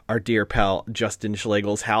to our dear pal Justin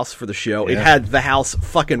Schlegel's house for the show. Yeah. It had the house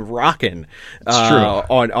fucking rocking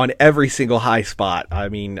on every single high spot. I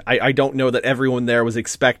mean, I don't know that everyone there was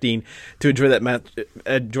expecting to enjoy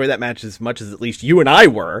that match as much as at least you and I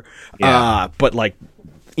were. Yeah. But like,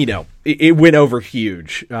 you know, it went over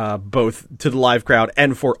huge, both to the live crowd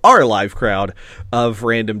and for our live crowd of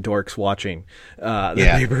random dorks watching the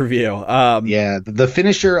pay-per-view. The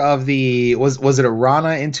finisher of the was it a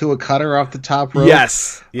Rana into a cutter off the top rope?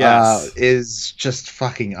 Yes. Is just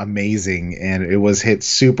fucking amazing, and it was hit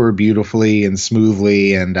super beautifully and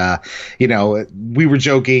smoothly. And you know, we were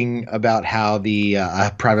joking about how the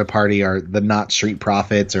Private Party are the not Street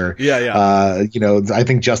Profits, or you know, I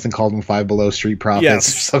think Justin called them Five Below Street Profits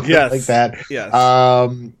or something like that. Yes.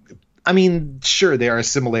 I mean, sure, there are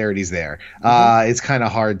similarities there. It's kind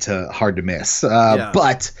of hard to miss.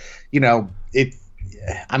 But you know,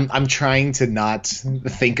 I'm trying to not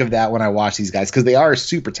think of that when I watch these guys, because they are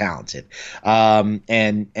super talented.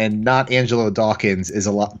 And not Angelo Dawkins is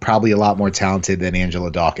probably a lot more talented than Angelo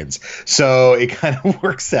Dawkins. So it kind of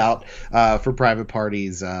works out for Private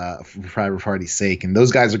Party's sake. And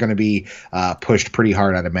those guys are going to be pushed pretty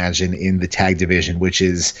hard, I'd imagine, in the tag division, which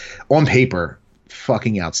is on paper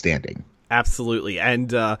fucking outstanding. Absolutely.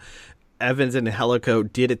 And Evans and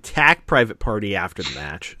Helico did attack Private Party after the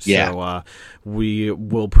match. So we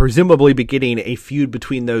will presumably be getting a feud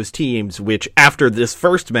between those teams, which after this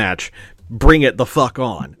first match, bring it the fuck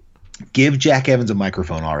on. Give Jack Evans a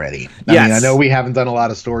microphone already. I mean, I know we haven't done a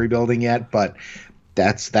lot of story building yet, but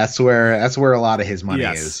that's where a lot of his money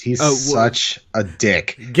is. He's such a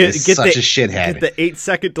dick. He's such a shithead. Get the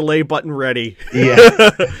 8-second delay button ready. Yeah,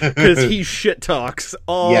 because he shit talks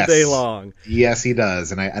all day long. Yes, he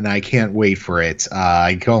does, and I can't wait for it.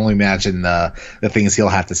 I can only imagine the things he'll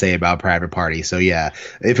have to say about Private Party. So yeah,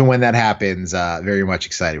 if and when that happens, very much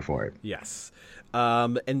excited for it. Yes.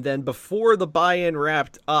 And then before the buy-in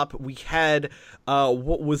wrapped up, we had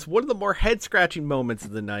what was one of the more head-scratching moments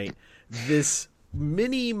of the night. This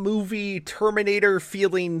mini movie Terminator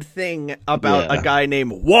feeling thing about a guy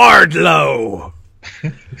named Wardlow.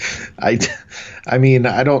 I mean,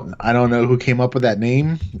 I don't know who came up with that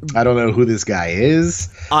name. I don't know who this guy is.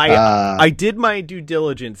 I did my due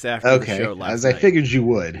diligence after the show last night. I figured you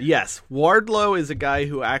would. Yes, Wardlow is a guy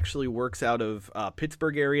who actually works out of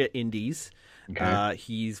Pittsburgh area indies. Okay.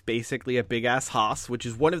 He's basically a big ass hoss, which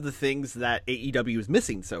is one of the things that AEW is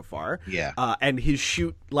missing so far. Yeah. And his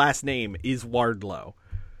shoot last name is Wardlow.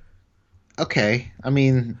 Okay. I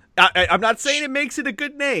mean, I'm not saying it makes it a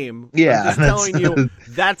good name. Yeah. I'm just telling you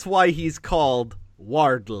that's why he's called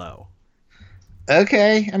Wardlow.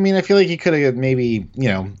 Okay. I mean, I feel like he could have maybe, you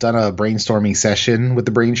know, done a brainstorming session with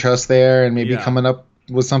the Brain Trust there, and maybe coming up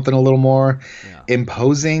with something a little more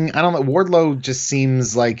imposing. I don't know. Wardlow just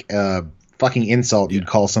seems like fucking insult you'd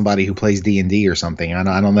call somebody who plays D&D or something.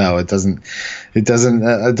 I don't know. It doesn't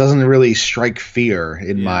really strike fear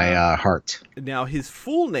in my heart. Now his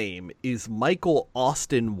full name is Michael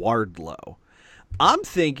Austin Wardlow. I'm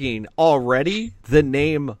thinking already the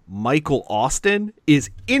name Michael Austin is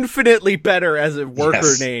infinitely better as a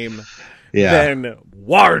worker name than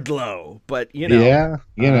Wardlow. But you know,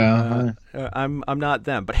 I'm not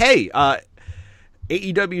them. But hey,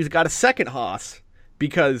 AEW's got a second hoss.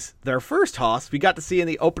 Because their first hoss we got to see in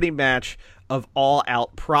the opening match of All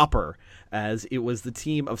Out Proper, as it was the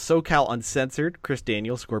team of SoCal Uncensored, Chris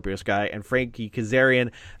Daniels, Scorpio Sky, and Frankie Kazarian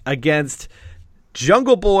against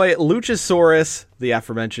Jungle Boy, Luchasaurus, the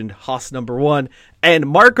aforementioned hoss number 1, and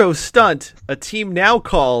Marco Stunt, a team now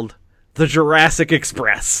called the Jurassic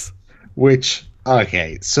Express. Which,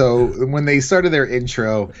 okay, so when they started their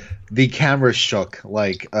intro, the camera shook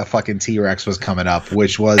like a fucking T-Rex was coming up,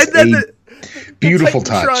 which was beautiful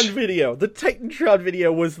touch. The Titantron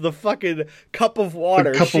video was the fucking cup of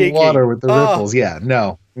water. The cup shaking. of water with the ripples. Yeah,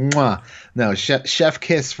 no. Mwah. No, chef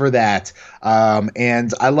kiss for that.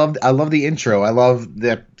 And I love the intro. I love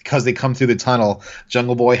that because they come through the tunnel.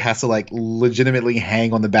 Jungle Boy has to like legitimately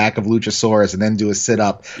hang on the back of Luchasaurus and then do a sit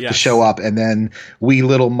up to show up, and then wee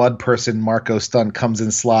little mud person Marco Stunt comes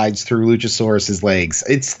and slides through Luchasaurus's legs.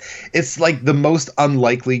 It's like the most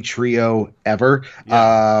unlikely trio ever.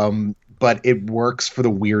 But it works for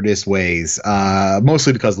the weirdest ways,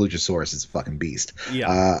 mostly because Luchasaurus is a fucking beast.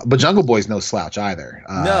 But Jungle Boy's no slouch either.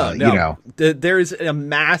 No. You know. There's a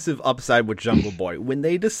massive upside with Jungle Boy. When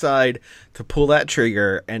they decide to pull that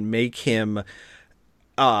trigger and make him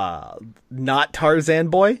not Tarzan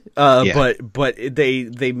Boy, but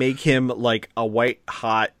they make him like a white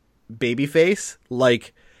hot baby face,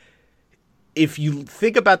 like, if you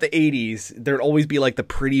think about the 80s, there'd always be like the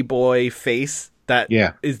pretty boy face that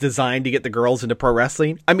is designed to get the girls into pro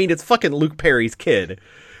wrestling. I mean, it's fucking Luke Perry's kid.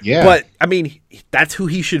 Yeah. But I mean, that's who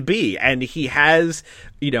he should be. And he has,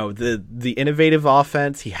 you know, the innovative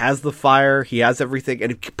offense. He has the fire. He has everything.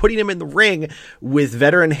 And putting him in the ring with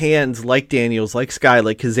veteran hands like Daniels, like Sky,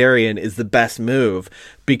 like Kazarian is the best move,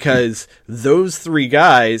 because those three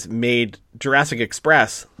guys made Jurassic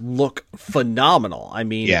Express look phenomenal. I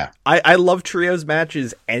mean, I love trios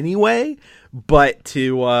matches anyway, but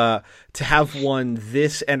to have one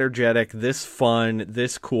this energetic, this fun,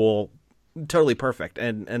 this cool, totally perfect.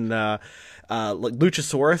 And like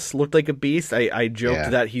Luchasaurus looked like a beast. I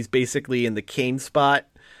joked that he's basically in the Kane spot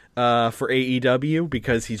for AEW,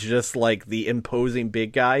 because he's just like the imposing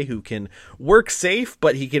big guy who can work safe,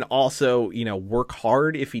 but he can also, you know, work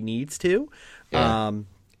hard if he needs to.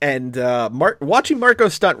 And watching Marco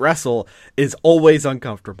Stunt wrestle is always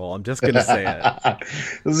uncomfortable. I'm just going to say it.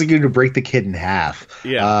 This is going to break the kid in half.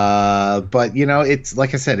 Yeah. But, you know, it's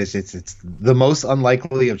like I said, it's the most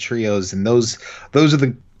unlikely of trios. And those are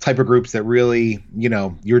the type of groups that really, you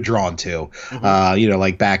know, you're drawn to. You know,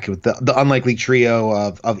 like back with the unlikely trio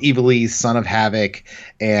of Evilise, Son of Havoc,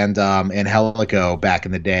 and Helico back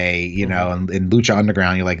in the day, you know, and in Lucha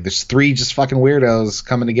Underground, you're like, there's three just fucking weirdos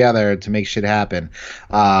coming together to make shit happen.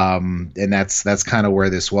 And that's kind of where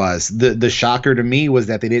this was. The shocker to me was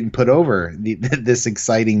that they didn't put over this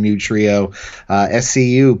exciting new trio.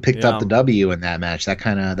 SCU picked up the W in that match. That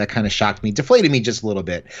kind of shocked me, deflated me just a little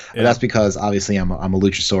bit. But that's because obviously I'm a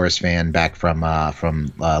Luchasaurus fan back from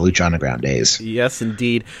Lucha Underground days. Yes,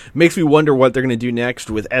 indeed. Makes me wonder what they're going to do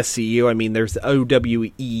next with SCU. I mean, there's the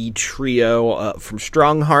OWE trio from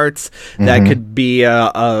Strong Hearts. That could be, you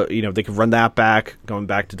know, they could run that back, going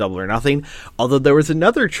back to Double or Nothing. Although there was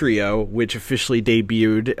another trio which officially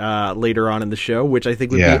debuted later on in the show, which I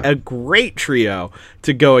think would be a great trio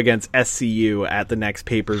to go against SCU at the next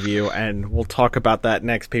pay-per-view. And we'll talk about that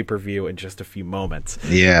next pay-per-view in just a few moments.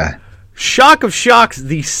 Yeah. Shock of shocks,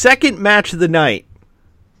 the second match of the night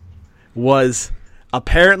was,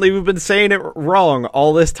 apparently we've been saying it wrong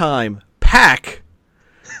all this time, Pac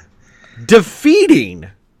defeating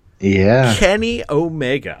Kenny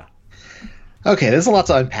Omega. Okay, there's a lot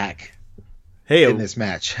to unpack in this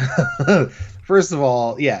match. First of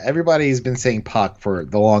all, everybody's been saying Pac for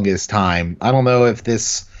the longest time. I don't know if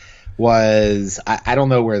this was I don't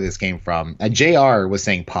know where this came from. JR was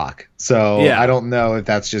saying Pac, so I don't know if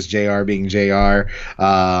that's just JR being JR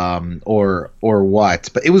or what.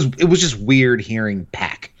 But it was just weird hearing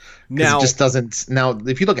Pac. Now it just doesn't. Now,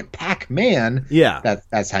 if you look at Pac-Man,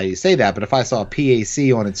 that's how you say that. But if I saw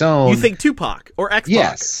PAC on its own, you think Tupac or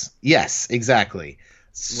X-Pac. Yes, exactly.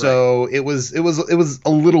 So it was a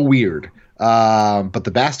little weird. But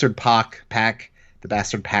the bastard Pac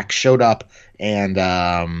showed up and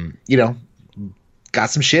you know, got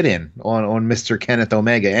some shit in on Mr. Kenneth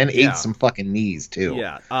Omega and ate some fucking knees too.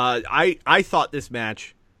 I thought this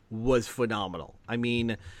match was phenomenal. I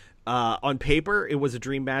mean, on paper it was a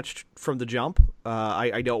dream match from the jump.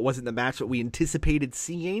 I know it wasn't the match that we anticipated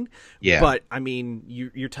seeing, but I mean,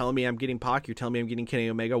 you're telling me I'm getting Pac, you're telling me I'm getting Kenny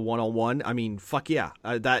Omega one-on-one. I mean, fuck yeah,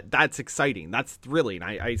 that's exciting, that's thrilling.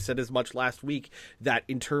 I said as much last week that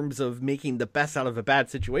in terms of making the best out of a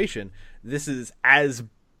bad situation, this is as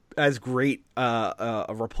great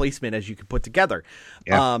a replacement as you could put together.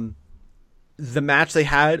 The match they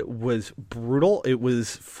had was brutal. It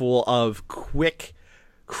was full of quick,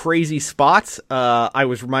 crazy spots. I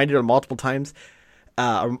was reminded on multiple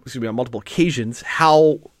occasions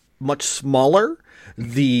how much smaller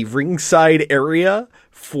the ringside area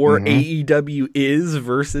for AEW is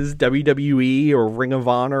versus WWE or Ring of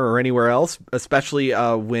Honor or anywhere else, especially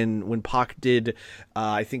when Pac did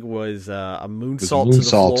I think it was a moonsault to the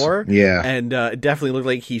floor, and it definitely looked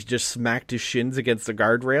like he's just smacked his shins against the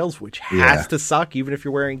guardrails, which has to suck even if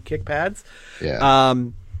you're wearing kick pads.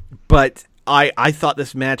 But I thought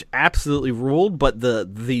this match absolutely ruled, but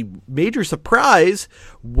the major surprise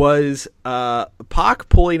was Pac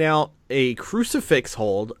pulling out a crucifix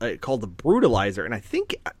hold called the Brutalizer, and I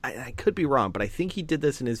think I could be wrong, but I think he did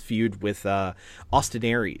this in his feud with Austin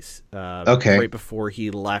Aries right before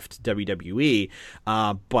he left WWE.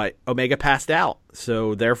 But Omega passed out,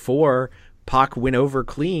 so therefore Pac went over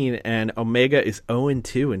clean, and Omega is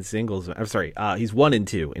 0-2 in singles. I'm sorry, he's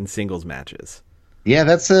 1-2 in singles matches. Yeah,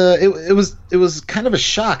 that's it was kind of a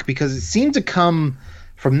shock because it seemed to come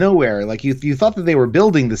from nowhere. Like you thought that they were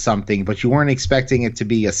building to something, but you weren't expecting it to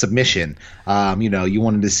be a submission. You know, you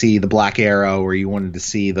wanted to see the Black Arrow or you wanted to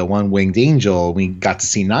see the One-Winged Angel. We got to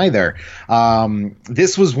see neither.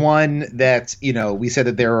 This was one that, you know, we said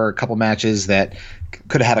that there were a couple matches that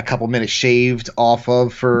could have had a couple minutes shaved off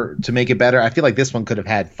of to make it better. I feel like this one could have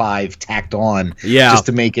had 5 tacked on just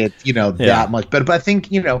to make it, that much better. But I think,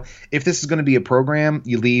 if this is going to be a program,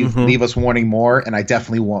 you leave us wanting more, and I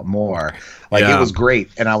definitely want more. It was great,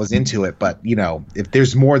 and I was into it. But, if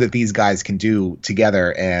there's more that these guys can do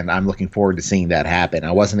together, and I'm looking forward to seeing that happen.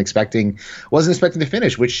 I wasn't expecting to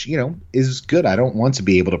finish, which, is good. I don't want to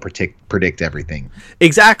be able to predict everything.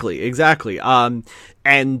 Exactly.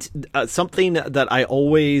 And something that I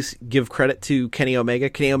always give credit to Kenny Omega.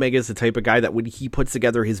 Kenny Omega is the type of guy that when he puts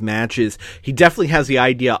together his matches, he definitely has the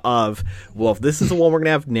idea of, well, if this is the one we're going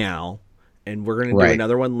to have now, and we're going to do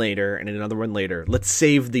another one later and another one later, let's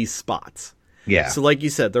save these spots. Yeah. So like you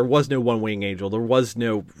said, there was no One Wing Angel. There was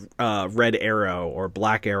no Red Arrow or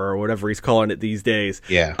Black Arrow or whatever he's calling it these days.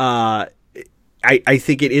 Yeah. I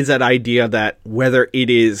think it is that idea that whether it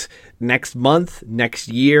is next month, next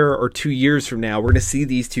year, or 2 years from now, we're going to see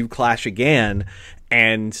these two clash again,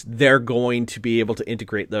 and they're going to be able to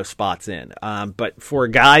integrate those spots in. But for a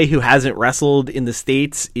guy who hasn't wrestled in the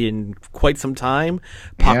States in quite some time,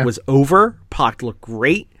 Pac was over. Pac looked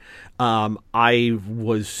great. I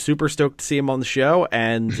was super stoked to see him on the show,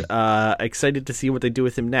 and excited to see what they do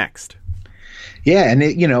with him next. Yeah, and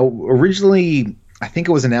originally I think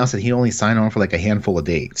it was announced that he only signed on for like a handful of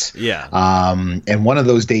dates. Yeah. And one of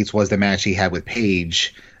those dates was the match he had with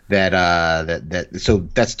Paige. So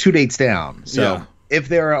that's 2 dates down. So if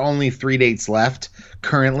there are only 3 dates left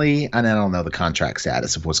currently, and I don't know the contract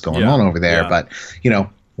status of what's going on over there, but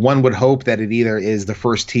one would hope that it either is the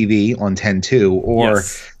first TV on 10/2 or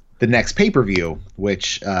the next pay-per-view,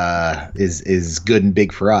 which is good and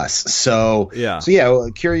big for us. So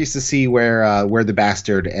curious to see where the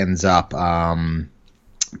bastard ends up.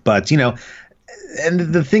 But and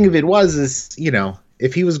the thing of it is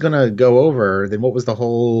if he was gonna go over, then what was the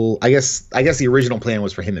whole? I guess the original plan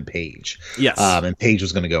was for him and Paige. Yes. And Paige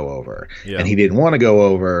was gonna go over, and he didn't want to go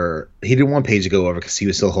over. He didn't want Paige to go over because he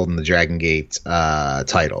was still holding the Dragon Gate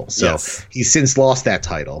title. So he's since lost that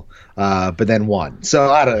title, but then won. So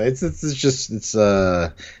I don't know.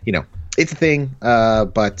 It's a thing.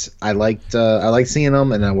 But I liked seeing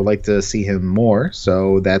him, and I would like to see him more.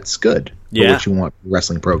 So that's good. For what you want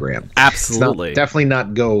wrestling program. Absolutely. Definitely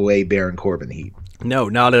not go away Baron Corbin heat. No,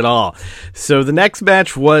 not at all. So the next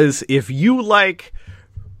match was, if you like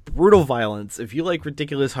brutal violence, if you like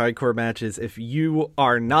ridiculous hardcore matches, if you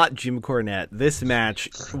are not Jim Cornette, this match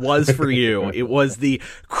was for you. It was the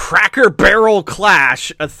Cracker Barrel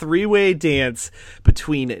Clash, a 3-way dance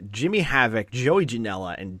between Jimmy Havoc, Joey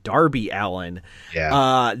Janela, and Darby Allin.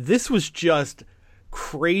 Yeah. This was just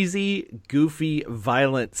crazy, goofy,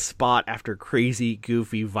 violent spot after crazy,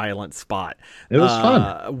 goofy, violent spot. It was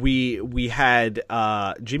fun. We had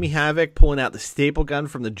Jimmy Havoc pulling out the staple gun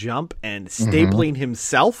from the jump and stapling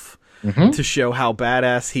himself to show how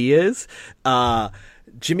badass he is.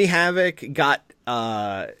 Jimmy Havoc got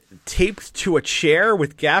taped to a chair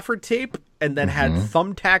with gaffer tape and then had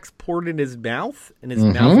thumbtacks poured in his mouth, and his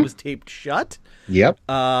mouth was taped shut. Yep.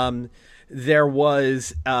 There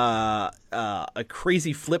was a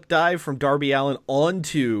crazy flip dive from Darby Allin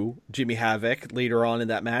onto Jimmy Havoc later on in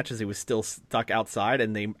that match as he was still stuck outside,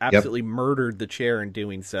 and they absolutely murdered the chair in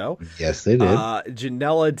doing so. Yes, they did.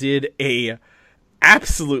 Janela did a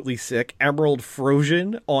absolutely sick Emerald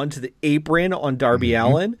Frozen onto the apron on Darby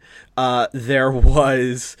Allin. There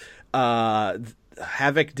was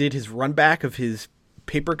Havoc did his run back of his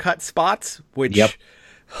paper cut spots, which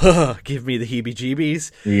give me the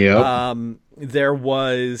heebie-jeebies. Yep. There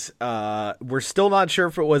was we're still not sure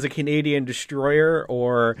if it was a Canadian Destroyer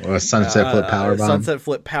or a Sunset Flip Powerbomb. Sunset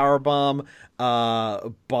Flip Powerbomb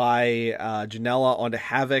by Janela onto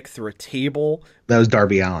Havoc through a table. That was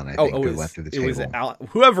Darby Allin, I think, who went through the table. It was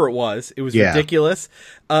whoever it was. It was ridiculous.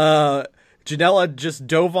 Janela just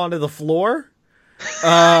dove onto the floor.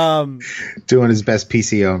 Doing his best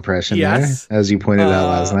PCO impression there, as you pointed out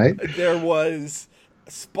last night. There was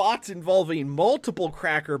spots involving multiple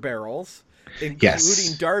Cracker Barrels,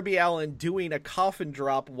 including Darby Allin doing a coffin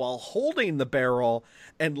drop while holding the barrel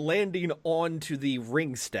and landing onto the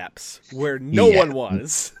ring steps where no one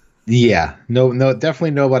was. Yeah, no,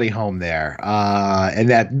 definitely nobody home there. And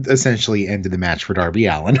that essentially ended the match for Darby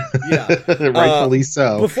Allin. Rightfully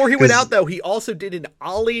so. Before he went out, though, he also did an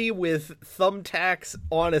ollie with thumbtacks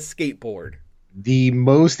on a skateboard. The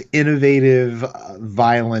most innovative,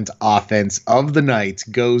 violent offense of the night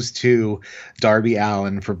goes to Darby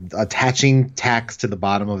Allin for attaching tacks to the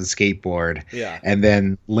bottom of the skateboard and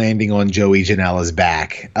then landing on Joey Janela's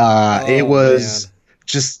back. It was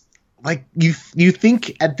just like you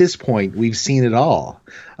think at this point we've seen it all,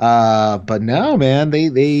 but no, man, they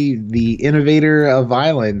the innovator of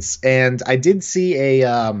violence. And I did see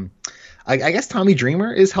I guess Tommy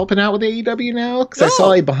Dreamer is helping out with AEW now, because I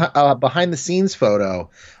saw a behind the scenes photo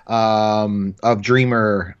of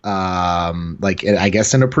Dreamer, like I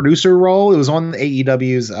guess in a producer role. It was on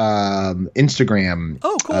AEW's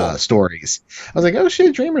Instagram stories. I was like, oh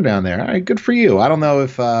shit, Dreamer down there. All right, good for you. I don't know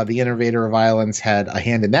if the Innovator of Violence had a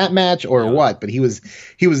hand in that match or what, but he was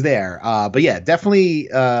there. But yeah, definitely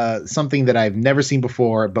something that I've never seen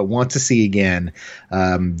before, but want to see again.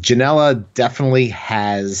 Janela definitely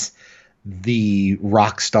has the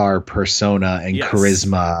rock star persona and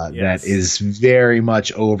charisma that is very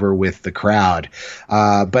much over with the crowd.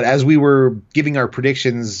 But as we were giving our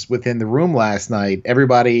predictions within the room last night,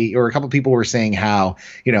 everybody, or a couple people, were saying how,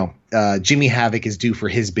 Jimmy Havoc is due for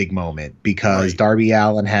his big moment, because Darby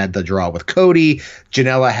Allin had the draw with Cody,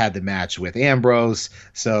 Janela had the match with Ambrose,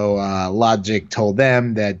 so Logic told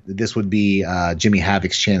them that this would be Jimmy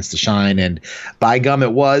Havoc's chance to shine, and by gum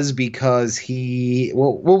it was, because he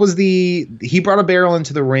brought a barrel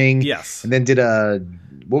into the ring, and then did a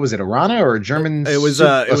Rana or a German? It was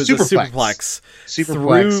a superplex to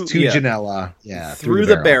Janela, through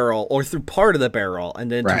the barrel, or through part of the barrel, and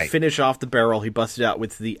then to finish off the barrel, he busted out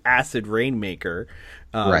with the Acid Rainmaker,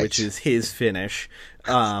 which is his finish.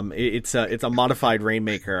 It's a modified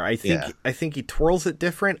Rainmaker. I think he twirls it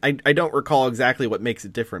different. I don't recall exactly what makes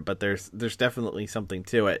it different, but there's definitely something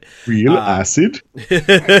to it. Real acid.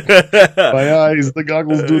 My eyes, the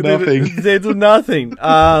goggles do nothing. They do nothing.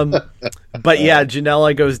 But yeah,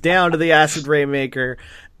 Janela goes down to the Acid Rainmaker,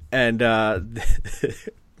 and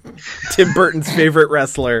Tim Burton's favorite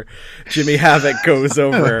wrestler, Jimmy Havoc, goes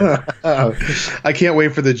over. I can't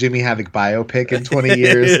wait for the Jimmy Havoc biopic in 20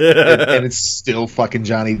 years, and it's still fucking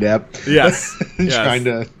Johnny Depp. Yes,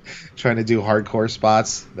 trying to do hardcore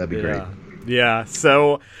spots. That'd be great. Yeah.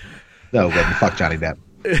 So no, but fuck Johnny Depp.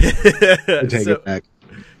 Take it back.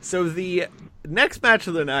 So the next match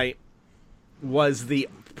of the night was the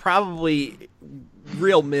probably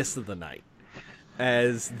real miss of the night,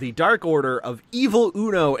 as the Dark Order of Evil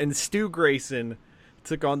Uno and Stu Grayson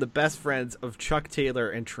took on the best friends of Chuck Taylor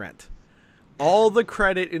and Trent. All the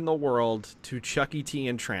credit in the world to Chucky T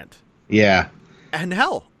and Trent. Yeah. And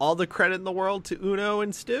hell, all the credit in the world to Uno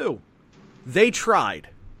and Stu. They tried.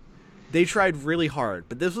 They tried really hard,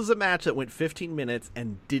 but this was a match that went 15 minutes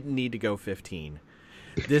and didn't need to go 15.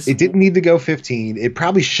 It didn't need to go 15. It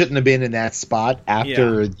probably shouldn't have been in that spot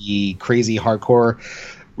after the crazy hardcore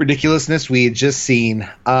ridiculousness we had just seen.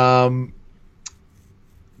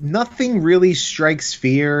 Nothing really strikes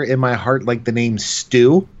fear in my heart like the name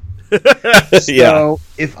Stu. So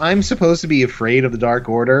if I'm supposed to be afraid of the Dark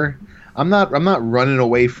Order, I'm not running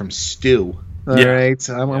away from Stu. All right.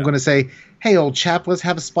 I'm going to say, hey, old chap, let's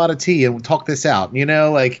have a spot of tea and we'll talk this out.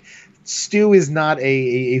 Stu is not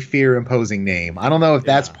a fear-imposing name. I don't know if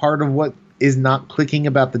that's part of what is not clicking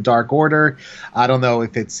about the Dark Order. I don't know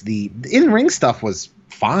if it's the in-ring stuff was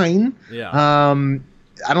fine. Yeah.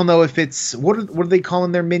 I don't know if it's what are they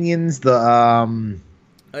calling their minions? The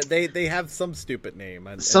they have some stupid name.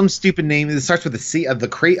 Some stupid name. It starts with a C.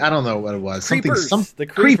 The I don't know what it was. Creepers. The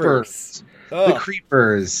Creepers. The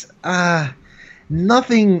Creepers.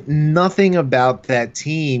 Nothing about that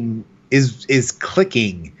team is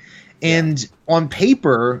clicking. And on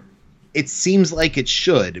paper, it seems like it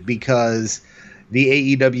should, because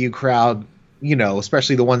the AEW crowd,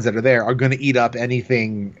 especially the ones that are there, are going to eat up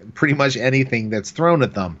pretty much anything that's thrown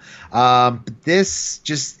at them. But this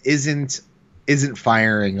just isn't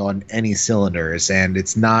firing on any cylinders, and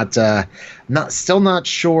it's still not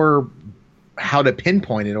sure how to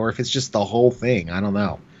pinpoint it, or if it's just the whole thing. I don't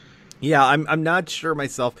know. Yeah, I'm not sure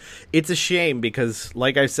myself. It's a shame because,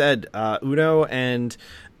 like I said, Uno and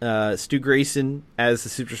Stu Grayson as the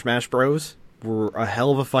Super Smash Bros. Were a hell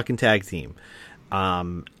of a fucking tag team.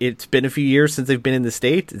 It's been a few years since they've been in the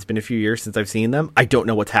States. It's been a few years since I've seen them. I don't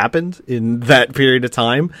know what's happened in that period of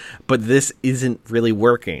time, but this isn't really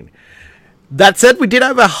working. That said, we did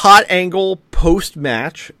have a hot angle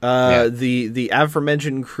post-match. The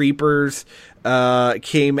aforementioned Creepers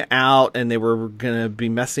came out, and they were going to be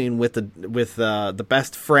messing with the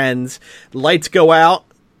best friends. Lights go out.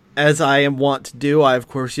 As I am wont to do, I of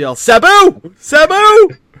course yell, "Sabu!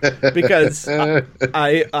 Sabu!" because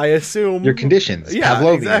I assume your conditions. Yeah,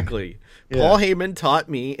 Pavlovian. Exactly. Yeah. Paul Heyman taught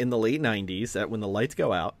me in the late 90s that when the lights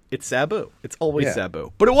go out, it's Sabu. It's always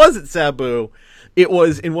Sabu. But it wasn't Sabu. It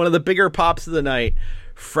was, in one of the bigger pops of the night,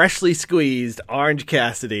 freshly squeezed Orange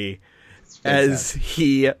Cassidy as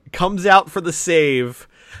he comes out for the save,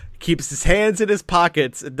 keeps his hands in his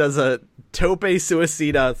pockets, and does a tope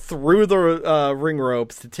suicida through the ring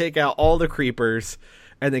ropes to take out all the creepers,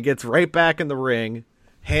 and then gets right back in the ring,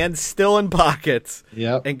 hands still in pockets,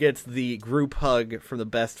 and gets the group hug from the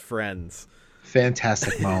best friends.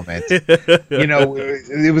 Fantastic moment.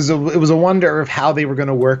 It was a wonder of how they were going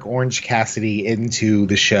to work Orange Cassidy into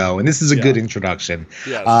the show, and this is a good introduction.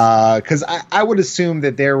 Because I would assume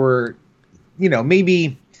that there were,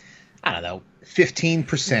 maybe, I don't know,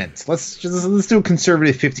 15%. Let's do a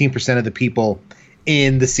conservative 15% of the people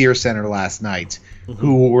in the Sears Center last night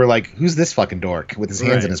who were like, who's this fucking dork with his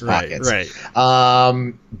hands in his pockets?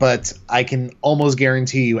 But I can almost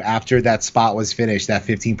guarantee you after that spot was finished, that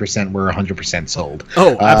 15% were 100% sold.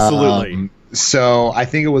 Oh, absolutely. So I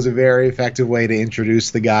think it was a very effective way to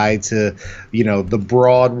introduce the guy to, the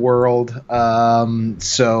broad world.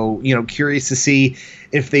 So, curious to see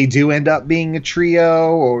if they do end up being a trio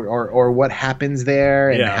or what happens there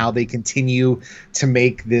and how they continue to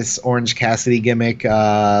make this Orange Cassidy gimmick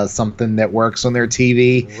something that works on their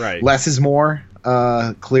TV. Right. Less is more,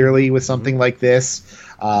 clearly, with something like this.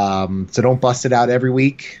 So don't bust it out every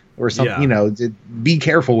week or something. Be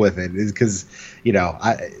careful with it, because,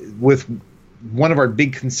 with one of our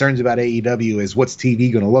big concerns about AEW is what's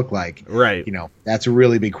TV going to look like. Right. That's a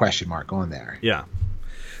really big question mark on there. Yeah.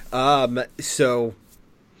 So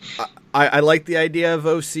I like the idea of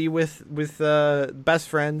OC with best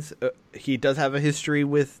friends. He does have a history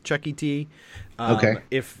with Chucky T. Okay.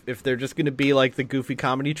 If they're just going to be like the goofy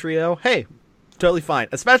comedy trio, hey, totally fine.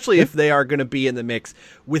 Especially if they are going to be in the mix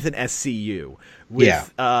with an SCU,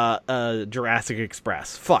 with Jurassic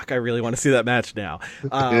Express. Fuck, I really want to see that match now.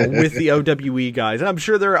 With the OWE guys. And I'm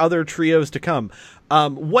sure there are other trios to come.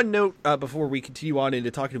 One note before we continue on into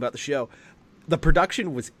talking about the show. The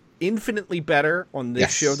production was infinitely better on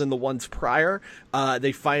this show than the ones prior.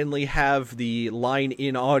 They finally have the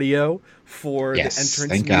line-in audio for the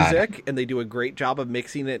entrance music, and they do a great job of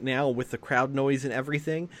mixing it now with the crowd noise and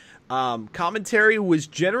everything. Commentary was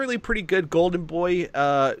generally pretty good. Golden Boy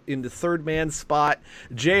in the third man spot.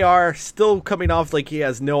 JR still coming off like he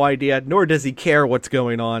has no idea, nor does he care what's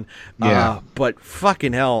going on. But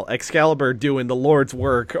fucking hell, Excalibur doing the Lord's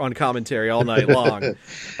work on commentary all night long.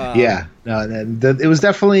 It was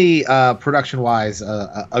definitely production-wise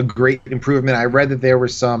a great improvement. I read that there were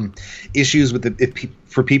some issues with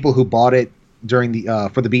for people who bought it during the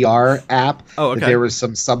for the BR app. That there was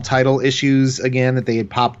some subtitle issues again that they had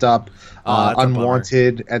popped up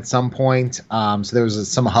unwanted at some point. So there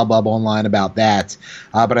was some hubbub online about that.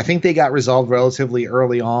 But I think they got resolved relatively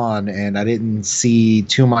early on, and I didn't see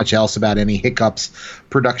too much else about any hiccups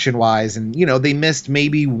production-wise. And, they missed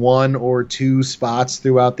maybe one or two spots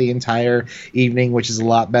throughout the entire evening, which is a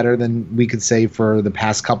lot better than we could say for the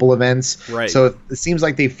past couple events. Right. So it seems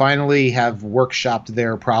like they finally have workshopped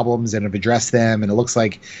their problems and have addressed them, and it looks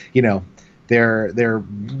like, they're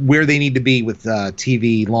where they need to be with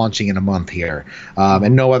TV launching in a month here,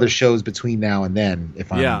 and no other shows between now and then,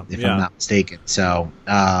 if I'm not mistaken. So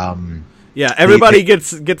everybody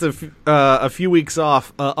gets a few weeks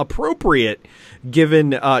off, appropriate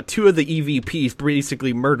given two of the EVPs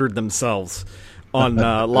basically murdered themselves on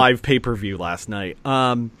live pay-per-view last night.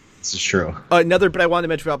 This is true. Another bit I wanted to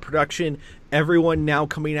mention about production: everyone now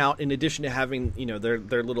coming out, in addition to having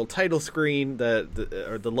their little title screen,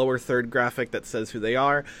 the lower third graphic that says who they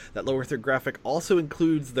are. That lower third graphic also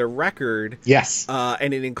includes their record. Yes.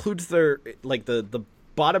 And it includes their the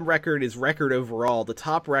bottom record is record overall. The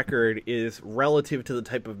top record is relative to the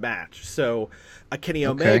type of match. So Kenny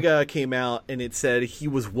Omega came out and it said he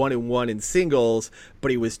was 1-1 in singles,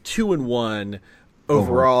 but he was 2-1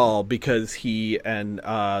 overall because he and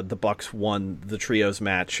the Bucks won the trios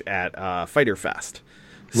match at Fyter Fest.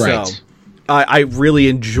 Right. So I really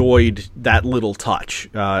enjoyed that little touch.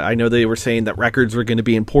 I know they were saying that records were going to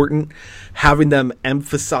be important. Having them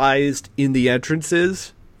emphasized in the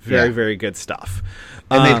entrances, very good stuff.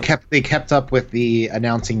 And they kept up with the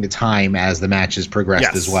announcing the time as the matches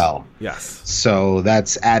progressed as well. Yes. So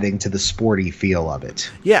that's adding to the sporty feel of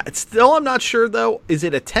it. Yeah, it's still, I'm not sure though. Is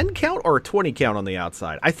it a 10 count or a 20 count on the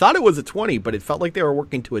outside? I thought it was a 20, but it felt like they were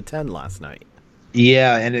working to a 10 last night.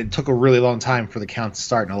 Yeah, and it took a really long time for the count to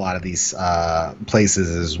start in a lot of these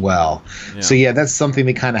places as well. Yeah. So that's something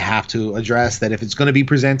they kind of have to address, that if it's going to be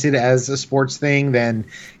presented as a sports thing, then,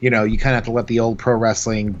 you kind of have to let the old pro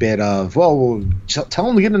wrestling bit of, tell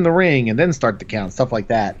them to get in the ring and then start the count, stuff like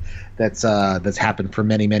that. That's happened for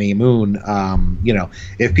many a moon.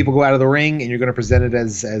 If people go out of the ring and you're going to present it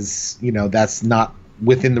as that's not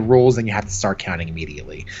within the rules, then you have to start counting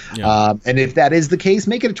immediately. And if that is the case,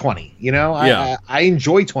 make it a 20. I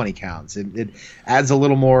enjoy 20 counts. It adds a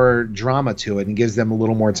little more drama to it and gives them a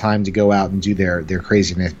little more time to go out and do their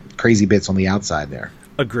crazy bits on the outside there.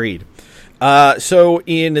 Agreed. So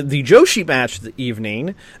in the Joshi match of the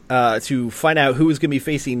evening, to find out who was going to be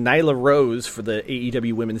facing Nyla Rose for the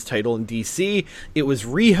AEW Women's title in DC, it was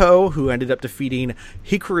Riho who ended up defeating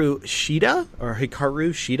Hikaru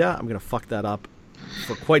Shida. I'm going to fuck that up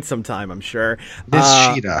for quite some time, I'm sure. Miss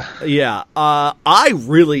Shida. Yeah. I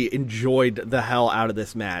really enjoyed the hell out of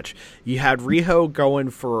this match. You had Riho going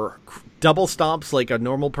for double stomps like a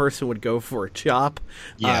normal person would go for a chop.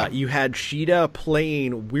 Yeah. You had Shida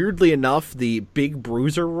playing, weirdly enough, the big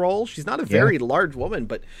bruiser role. She's not a very large woman,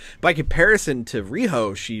 but by comparison to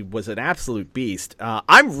Riho, she was an absolute beast.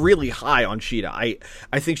 I'm really high on Shida.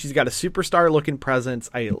 I think she's got a superstar-looking presence.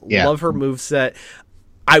 I love her moveset.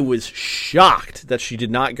 I was shocked that she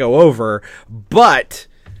did not go over, but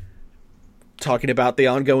talking about the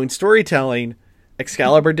ongoing storytelling,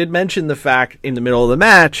 Excalibur did mention the fact in the middle of the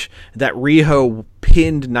match that Riho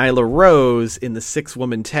pinned Nyla Rose in the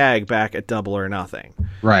 6-woman tag back at Double or Nothing.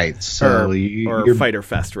 Right. So or Fighter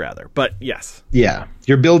Fest, rather. But yes. Yeah.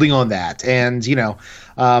 You're building on that. And,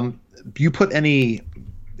 you put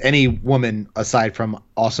any woman aside from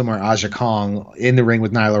Awesome or Aja Kong in the ring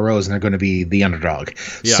with Nyla Rose, and they're going to be the underdog.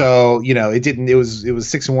 Yeah. So it was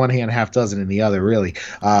 6 in one hand, half dozen in the other, really,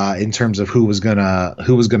 in terms of who was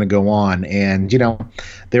gonna go on. And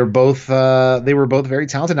they were both very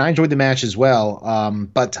talented. And I enjoyed the match as well.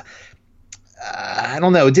 But I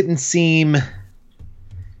don't know, it didn't seem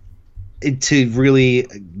to really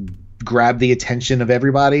grab the attention of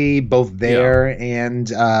everybody, both there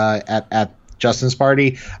and at Justin's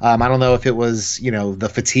party. I don't know if it was,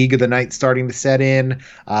 the fatigue of the night starting to set in,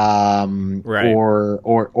 right,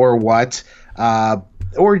 or what,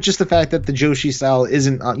 or just the fact that the Joshi style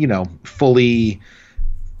isn't, fully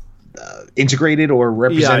integrated or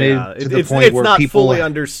represented to the point where it's not people fully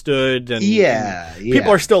understood, and people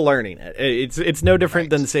are still learning it. It's no different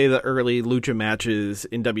than, say, the early lucha matches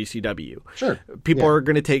in WCW. Sure, people are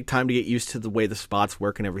going to take time to get used to the way the spots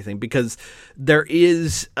work and everything, because there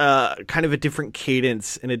is kind of a different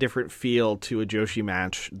cadence and a different feel to a Joshi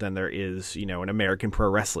match than there is, an American pro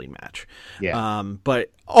wrestling match.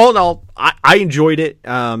 But all in all, I enjoyed it,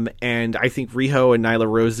 and I think Riho and Nyla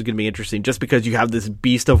Rose is going to be interesting just because you have this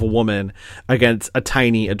beast of a woman against a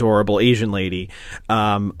tiny, adorable Asian lady.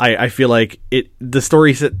 I feel like the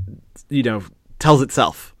story tells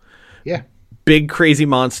itself. Yeah. Big, crazy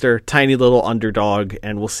monster, tiny little underdog,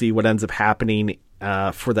 and we'll see what ends up happening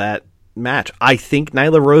for that match. I think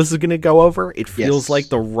Nyla Rose is going to go over. It feels like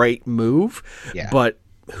the right move, but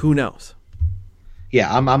who knows? Yeah,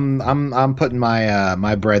 I'm putting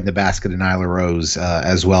my bread in the basket of Nyla Rose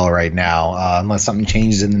as well right now, unless something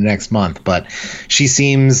changes in the next month. But she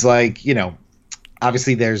seems like,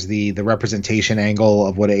 obviously there's the representation angle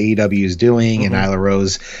of what AEW is doing, and Nyla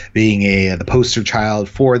Rose being the poster child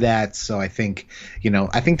for that. So I think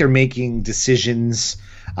they're making decisions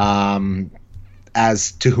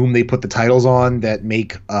as to whom they put the titles on that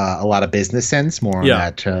make a lot of business sense. More on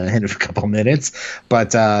that in a couple minutes,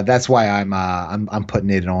 but that's why I'm putting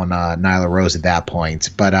it on Nyla Rose at that point.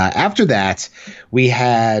 But after that, we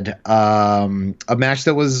had a match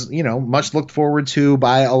that was much looked forward to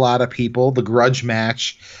by a lot of people. The grudge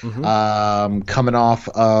match, coming off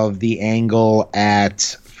of the angle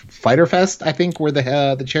at Fighter Fest, I think, where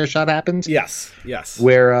the chair shot happened. Yes.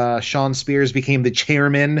 Where Sean Spears became the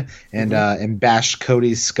chairman and bashed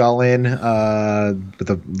Cody's skull in with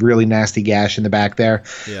a really nasty gash in the back there.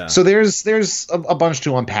 Yeah. So there's a bunch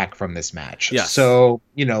to unpack from this match. Yes. So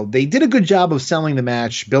they did a good job of selling the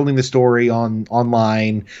match, building the story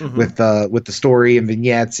online with the story and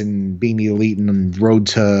vignettes and being the elite and road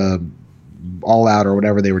to All Out or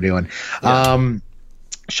whatever they were doing. Yeah.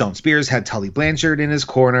 Sean Spears had Tully Blanchard in his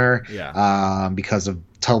corner because of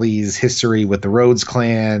Tully's history with the Rhodes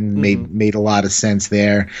clan. Made a lot of sense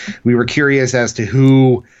there. We were curious as to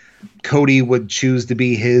who Cody would choose to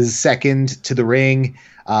be his second to the ring,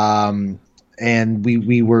 and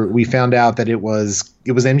we found out that it was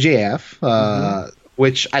MJF,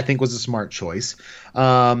 which I think was a smart choice.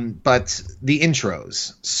 But the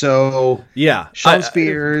intros. So Sean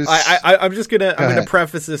Spears. I'm gonna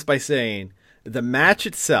preface this by saying, the match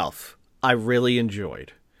itself, I really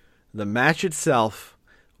enjoyed. The match itself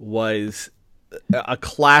was a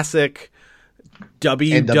classic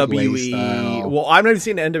WWE. Well, I'm not even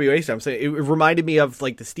saying NWA style. I'm saying it reminded me of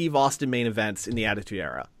like the Steve Austin main events in the Attitude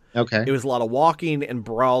Era. Okay. It was a lot of walking and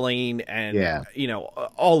brawling and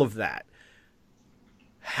all of that.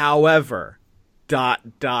 However,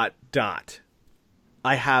 I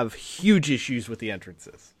have huge issues with the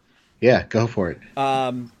entrances. Yeah, go for it.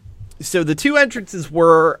 So the two entrances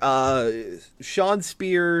were Sean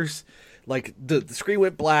Spears. Like the screen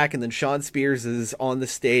went black, and then Sean Spears is on the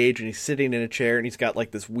stage, and he's sitting in a chair, and he's got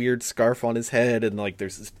like this weird scarf on his head, and like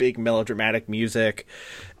there's this big melodramatic music,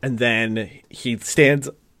 and then he stands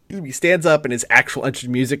up, and his actual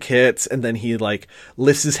entrance music hits, and then he like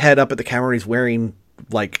lifts his head up at the camera, and he's wearing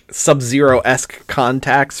like Sub-Zero-esque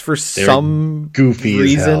contacts for some goofy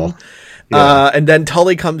reason. As hell. Yeah. And then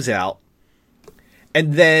Tully comes out,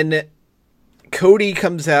 and then Cody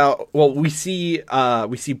comes out. Well, we see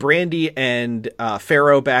Brandy and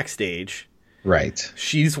Pharaoh backstage. Right.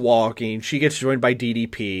 She's walking. She gets joined by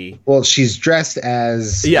DDP. Well, she's dressed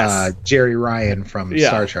as Jerry Ryan from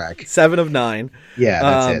Star Trek. 7 of 9. Yeah,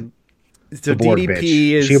 that's it. So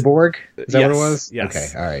DDP is she a Borg? Is that what it was? Yes. Okay,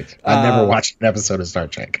 all right. I never watched an episode of Star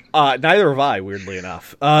Trek. Neither have I, weirdly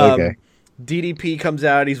enough. Okay. DDP comes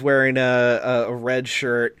out. He's wearing a red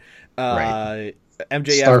shirt. Right.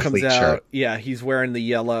 MJF Starfleet comes out. shirt. Yeah, he's wearing the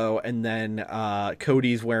yellow, and then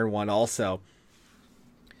Cody's wearing one also.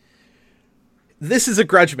 This is a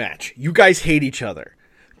grudge match. You guys hate each other.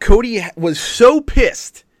 Cody was so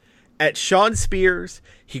pissed at Sean Spears,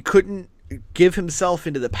 he couldn't give himself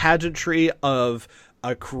into the pageantry of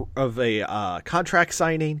a contract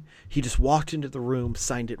signing. He just walked into the room,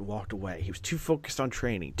 signed it, and walked away. He was too focused on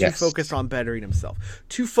training, too focused on bettering himself,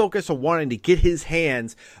 too focused on wanting to get his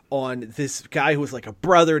hands on this guy who was like a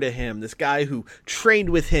brother to him, this guy who trained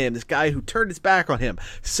with him, this guy who turned his back on him.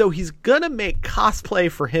 So he's gonna make cosplay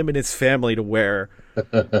for him and his family to wear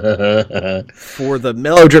for the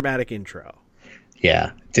melodramatic intro.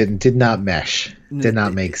 Yeah, did not mesh. Did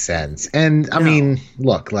not make sense. And I mean,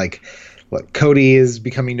 look, Cody is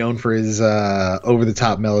becoming known for his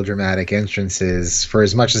over-the-top melodramatic entrances. For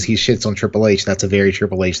as much as he shits on Triple H, that's a very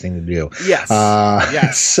Triple H thing to do. Yes.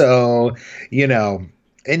 Yes. So, there's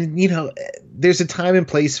a time and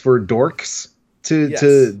place for dorks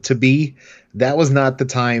to be. That was not the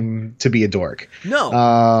time to be a dork. No.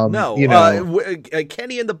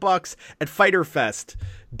 Kenny and the Bucks at Fyter Fest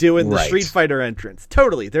doing the Street Fighter entrance.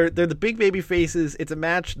 Totally. They're the big baby faces. It's a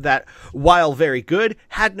match that, while very good,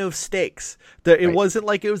 had no stakes. It wasn't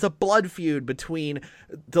like it was a blood feud between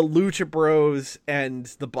the Lucha Bros and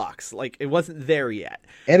the Bucks. Like, it wasn't there yet.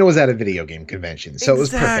 And it was at a video game convention, so it was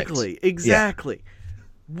perfect. Exactly. Yeah.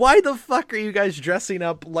 Why the fuck are you guys dressing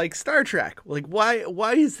up like Star Trek? Like, why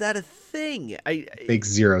is that a thing? Makes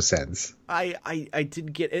zero sense. I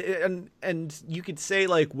didn't get it. And you could say,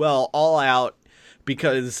 like, well, All Out,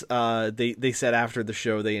 because they said after the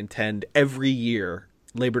show they intend every year,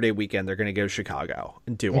 Labor Day weekend, they're going to go to Chicago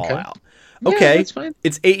and do All Out. Okay, that's fine.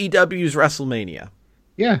 It's AEW's WrestleMania.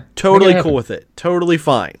 Yeah. Totally cool with it. Totally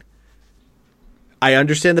fine. I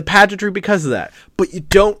understand the pageantry because of that. But you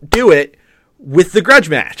don't do it with the grudge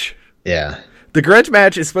match. Yeah. The grudge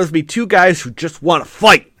match is supposed to be two guys who just want to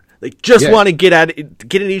fight. They just want to get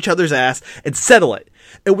in each other's ass and settle it.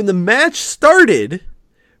 And when the match started,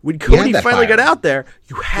 when Cody finally got out there,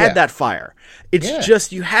 you had that fire. It's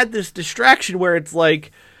just, you had this distraction where it's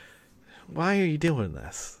like, why are you doing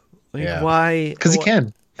this? Like, why? Because he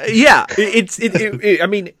can. Yeah, I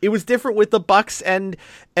mean, it was different with the Bucks and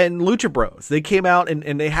Lucha Bros. They came out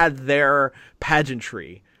and they had their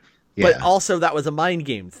pageantry. Yeah. But also that was a mind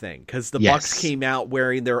game thing, because the Bucks came out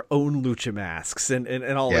wearing their own lucha masks and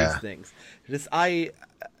all these things. I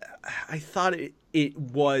thought it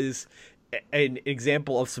was an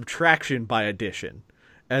example of subtraction by addition,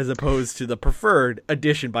 as opposed to the preferred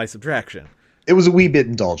addition by subtraction. It was a wee bit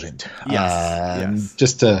indulgent. Yes.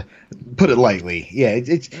 Just to put it lightly. Yeah,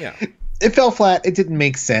 it fell flat. It didn't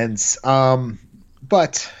make sense.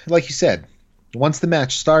 But like you said, once the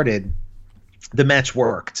match started, the match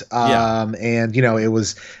worked. And, it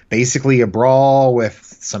was basically a brawl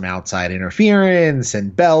with some outside interference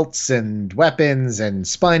and belts and weapons and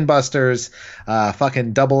spine busters.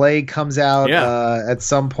 Fucking Double A comes out at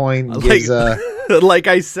some point. Gives, like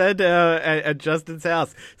I said at Justin's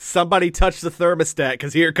house, somebody touch the thermostat,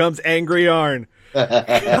 because here comes Angry Arn.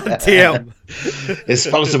 God damn. It's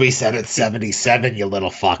supposed to be set at 77, you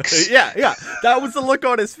little fucks. Yeah. That was the look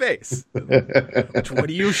on his face. Which one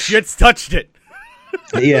of you shits touched it?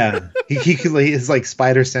 Yeah, his like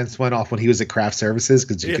spider sense went off when he was at craft services,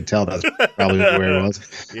 because you could tell that's probably where it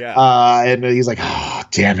was. Yeah, and he's like, "Oh,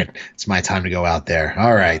 damn it, it's my time to go out there."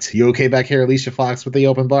 All right, you okay back here, Alicia Fox, with the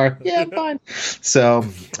open bar? Yeah, I'm fine. So,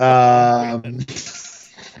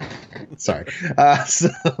 Sorry.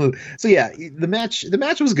 So yeah, the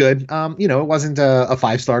match was good. It wasn't a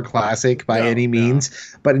 5-star classic by any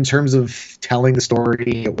means, but in terms of telling the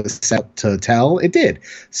story it was set to tell, it did.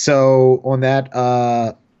 So on that,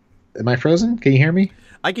 am I frozen? Can you hear me?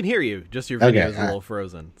 I can hear you. Just your video is a little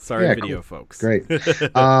frozen. Sorry, video cool. Folks. Great.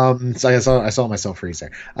 So I saw myself freeze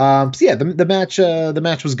there. So yeah, the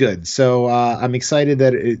match was good. So I'm excited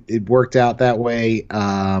that it worked out that way.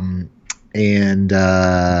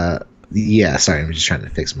 Yeah, sorry, I'm just trying to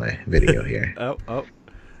fix my video here. Oh,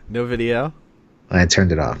 no video. I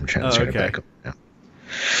turned it off. I'm trying to turn it back on now.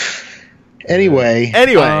 Anyway, I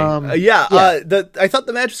thought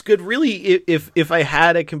the match was good. Really, if I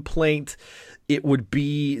had a complaint, it would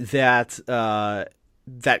be that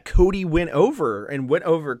that Cody went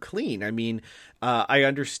over clean. I mean, I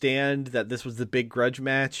understand that this was the big grudge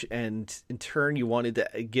match, and in turn, you wanted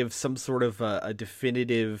to give some sort of a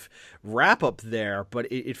definitive wrap up there,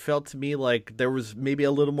 but it felt to me like there was maybe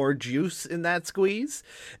a little more juice in that squeeze.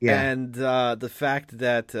 Yeah. And the fact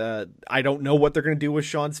that I don't know what they're going to do with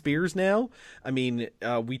Shawn Spears now. I mean,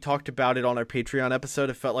 we talked about it on our Patreon episode.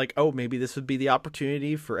 It felt like, maybe this would be the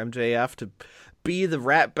opportunity for MJF to be the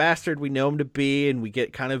rat bastard we know him to be, and we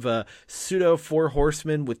get kind of a pseudo 4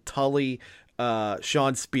 horsemen with Tully,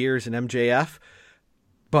 Shawn Spears, and MJF,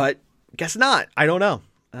 but guess not. I don't know.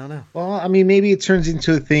 Well, I mean, maybe it turns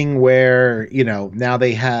into a thing where, now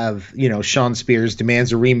they have, Shawn Spears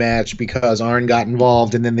demands a rematch because Arn got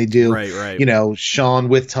involved, and then they do, right. Shawn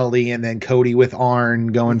with Tully and then Cody with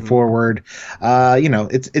Arn going forward.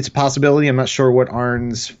 It's a possibility. I'm not sure what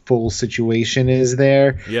Arn's full situation is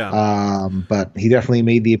there. Yeah. But he definitely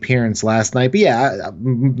made the appearance last night. But yeah,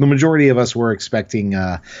 the majority of us were expecting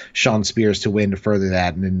Shawn Spears to win to further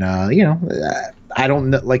that. And I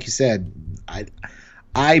don't know, like you said,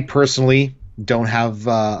 I personally don't have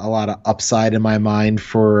a lot of upside in my mind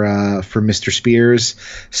for Mr. Spears,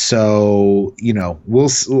 so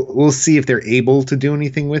we'll see if they're able to do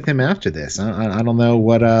anything with him after this. I don't know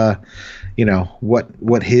what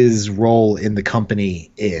his role in the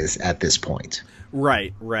company is at this point.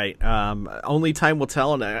 Right. Only time will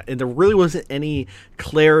tell, and there really wasn't any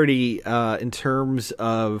clarity in terms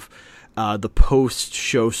of the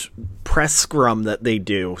post-show press scrum that they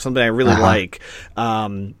do, something I really like.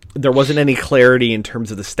 There wasn't any clarity in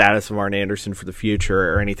terms of the status of Arn Anderson for the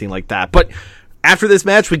future or anything like that. But after this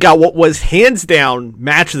match, we got what was hands down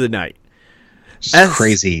match of the night.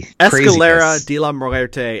 Crazy. Escalera, De La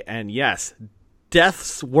Muerte, and yes,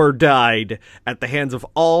 deaths were died at the hands of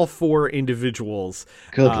all 4 individuals.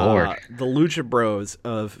 Good Lord. The Lucha Bros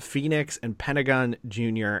of Phoenix and Pentagon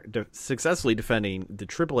Jr. Successfully defending the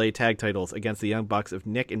AAA tag titles against the Young Bucks of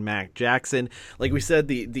Nick and Mac Jackson. Like we said,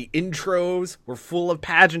 the intros were full of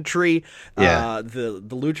pageantry. Yeah. The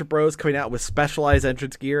Lucha Bros coming out with specialized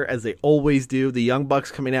entrance gear, as they always do. The Young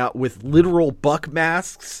Bucks coming out with literal buck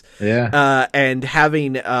masks. Yeah. And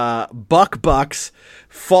having Bucks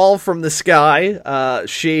fall from the sky,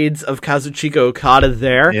 shades of Kazuchika Okada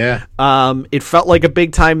there. Yeah. It felt like a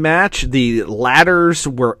big time match. The ladders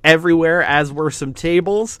were everywhere, as were some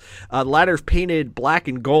tables. Ladders painted black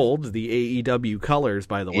and gold, the AEW colors,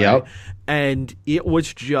 by the way. Yep. And it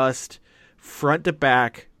was just front to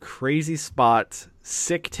back, crazy spots,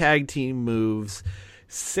 sick tag team moves,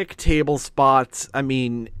 sick table spots. I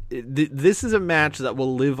mean, this is a match that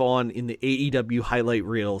will live on in the AEW highlight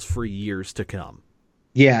reels for years to come.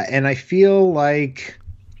 Yeah, and I feel like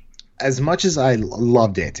as much as I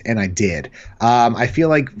loved it, and I did, I feel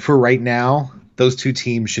like for right now, those two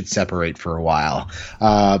teams should separate for a while.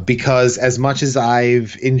 Because as much as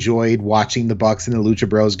I've enjoyed watching the Bucks and the Lucha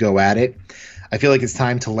Bros go at it, I feel like it's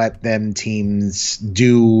time to let them teams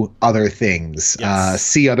do other things,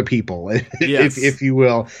 see other people, if you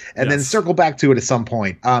will, and then circle back to it at some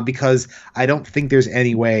point, because I don't think there's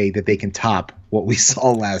any way that they can top what we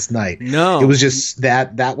saw last night. No, it was just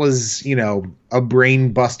that was, a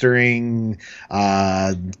brain bustering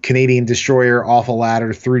Canadian destroyer off a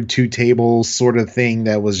ladder through 2 tables sort of thing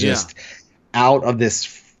that was just out of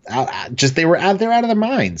this. They're out of their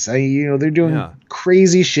minds. They're doing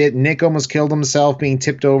crazy shit. Nick almost killed himself being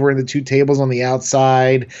tipped over in the 2 tables on the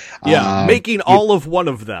outside. Making all of one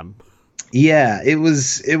of them. Yeah, it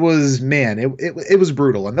was man, it was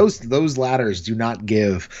brutal. And those ladders do not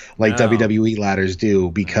give like WWE ladders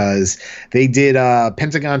do, because they did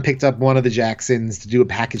Pentagon picked up one of the Jacksons to do a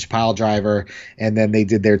package pile driver, and then they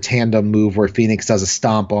did their tandem move where Phoenix does a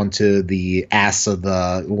stomp onto the ass of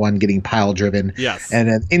the one getting pile driven. Yes. And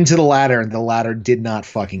then into the ladder, and the ladder did not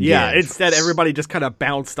fucking give. Instead everybody just kind of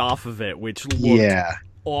bounced off of it, which looked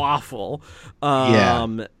awful.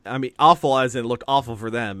 Yeah. I mean, awful as in it looked awful for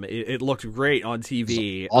them. It looked great on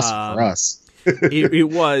TV. Awesome for us. it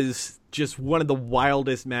was just one of the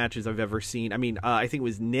wildest matches I've ever seen. I mean, I think it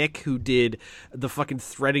was Nick who did the fucking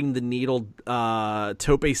threading the needle tope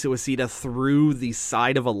suicida through the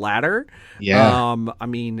side of a ladder. Yeah. I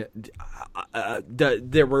mean,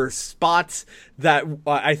 there were spots that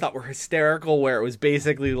I thought were hysterical where it was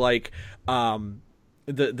basically like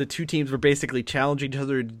the two teams were basically challenging each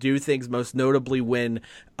other to do things, most notably when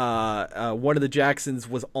one of the Jacksons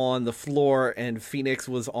was on the floor and Phoenix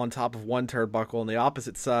was on top of one turnbuckle on the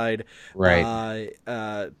opposite side. Right.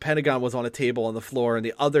 Pentagon was on a table on the floor and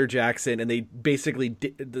the other Jackson, and they basically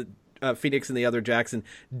Phoenix and the other Jackson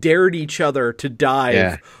dared each other to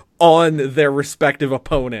dive on their respective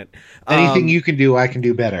opponent. Anything you can do, I can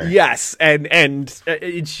do better. Yes, and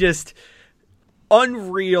it's just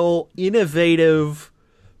unreal, innovative,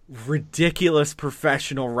 ridiculous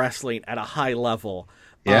professional wrestling at a high level.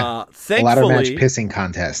 Yeah, thankfully, a ladder match pissing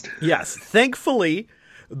contest. Yes, thankfully,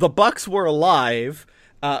 the Bucks were alive,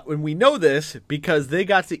 and we know this because they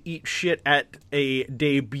got to eat shit at a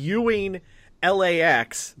debuting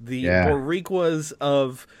LAX, the Boricuas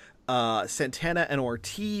of Santana and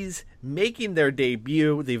Ortiz making their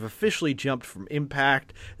debut. They've officially jumped from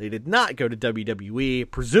Impact. They did not go to WWE.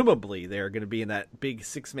 Presumably, they're going to be in that big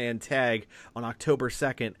 6-man tag on October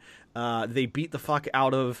 2nd. They beat the fuck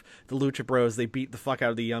out of the Lucha Bros. They beat the fuck out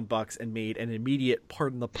of the Young Bucks and made an immediate,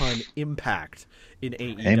 pardon the pun, impact in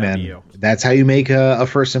AEW. Hey man, that's how you make a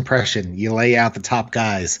first impression. You lay out the top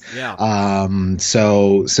guys. Yeah.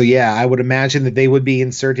 So yeah, I would imagine that they would be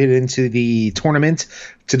inserted into the tournament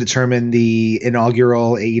to determine the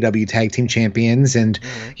inaugural AEW Tag Team Champions. And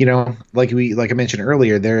you know, like I mentioned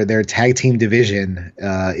earlier, their tag team division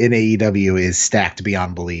in AEW is stacked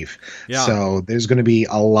beyond belief. Yeah. So there's going to be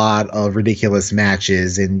a lot of ridiculous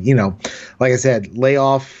matches, and you know, like I said,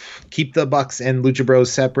 keep the Bucks and Lucha Bros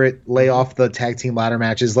separate, lay off the tag team ladder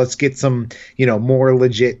matches. Let's get some, you know, more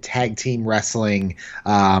legit tag team wrestling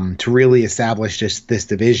to really establish this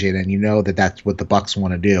division. And you know that's what the Bucks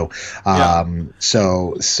want to do.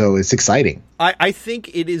 So it's exciting. I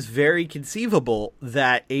think it is very conceivable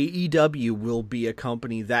that AEW will be a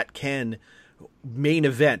company that can main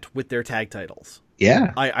event with their tag titles.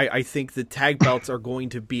 Yeah. I think the tag belts are going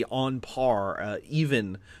to be on par,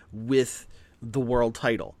 even with the world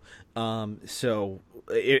title. So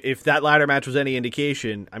if that ladder match was any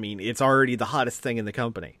indication, I mean, it's already the hottest thing in the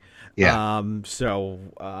company. Yeah.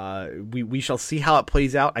 We shall see how it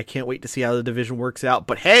plays out. I can't wait to see how the division works out.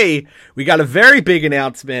 But hey, we got a very big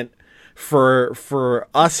announcement for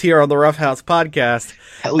us here on the Rough House podcast.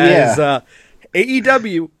 Hell yeah. As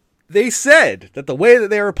AEW, they said that the way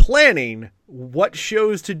that they were planning what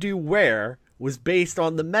shows to do where was based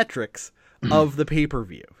on the metrics of the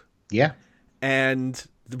pay-per-view. Yeah. And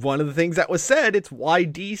one of the things that was said, it's why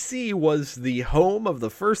DC was the home of the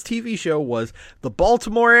first TV show, was the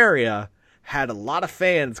Baltimore area had a lot of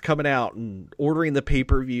fans coming out and ordering the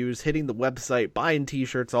pay-per-views, hitting the website, buying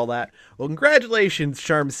t-shirts, all that. Well, congratulations,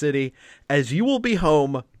 Charm City, as you will be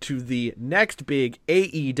home to the next big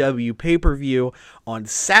AEW pay-per-view on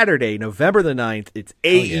Saturday, November the 9th. It's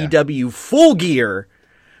AEW Full Gear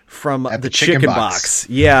from the Chicken Box.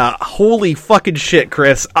 Yeah, holy fucking shit,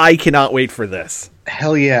 Chris. I cannot wait for this.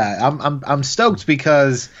 Hell yeah. I'm stoked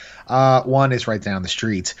because one, it's right down the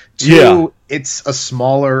street. Two, it's a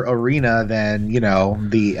smaller arena than, you know,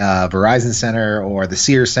 the Verizon Center or the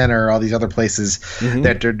Sears Center, all these other places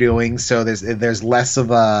that they're doing. So there's less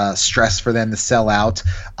of a stress for them to sell out.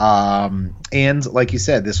 And like you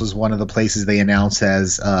said, this was one of the places they announced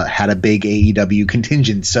as had a big AEW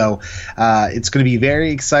contingent. So it's going to be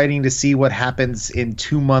very exciting to see what happens in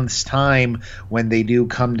 2 months' time when they do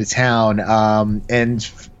come to town. And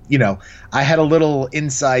you know, I had a little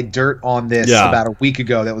inside dirt on this about a week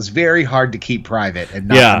ago that was very hard to keep private and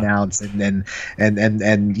not announce. And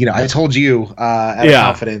you know, I told you out of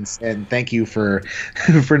confidence, and thank you for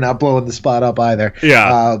not blowing the spot up either.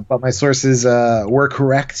 But my sources were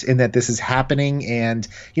correct in that this is happening, and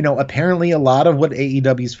you know, apparently a lot of what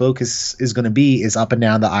AEW's focus is going to be is up and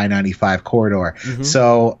down the I-95 corridor.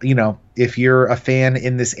 So you know, if you're a fan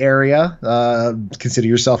in this area, consider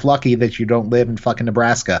yourself lucky that you don't live in fucking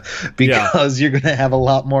Nebraska, because you're going to have a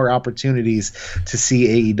lot more opportunities to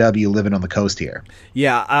see AEW living on the coast here.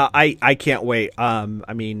 Yeah, I can't wait.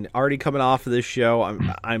 I mean, already coming off of this show,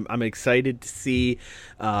 I'm excited to see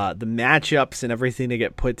the matchups and everything to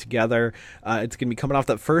get put together. It's going to be coming off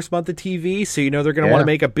that first month of TV, so you know they're going to want to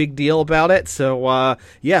make a big deal about it. So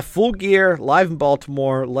Full Gear, live in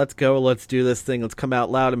Baltimore. Let's go. Let's do this thing. Let's come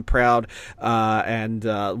out loud and proud. crowd, and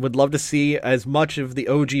would love to see as much of the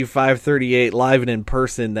OG 538 live and in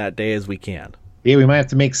person that day as we can. Yeah, we might have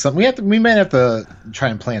to make some. We might have to try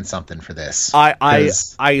and plan something for this.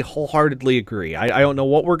 I wholeheartedly agree. I don't know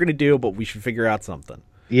what we're gonna do, but we should figure out something.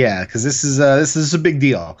 Yeah, because this is a big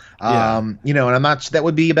deal. And I'm not. That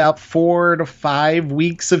would be about 4 to 5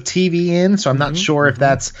 weeks of TV in. So I'm not sure if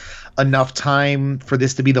that's enough time for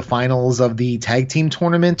this to be the finals of the tag team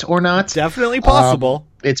tournament or not. Definitely possible.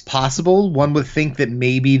 It's possible. One would think that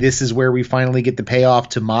maybe this is where we finally get the payoff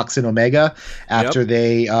to Mox and Omega after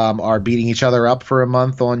they are beating each other up for a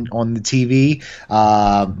month on the TV.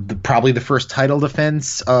 Probably the first title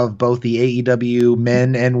defense of both the AEW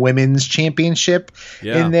men and women's championship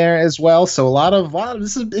in there as well. So a lot of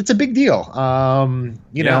it's a big deal.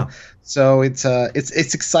 So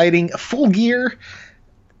it's exciting. Full Gear.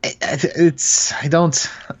 I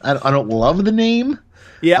don't love the name.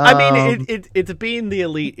 Yeah, I mean it's being the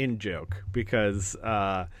elite in joke because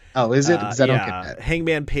is it? Because I don't get that.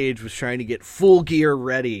 Hangman Page was trying to get Full Gear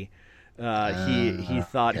ready. He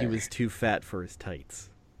thought he was too fat for his tights.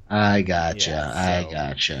 I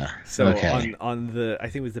gotcha. So on the I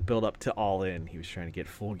think it was the build up to All In, he was trying to get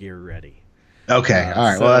Full Gear ready. Okay, all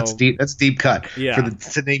right. Well, that's deep. That's a deep cut. Yeah.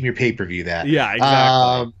 To name your pay-per-view that. Yeah,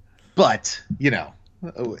 exactly. But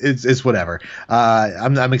it's whatever.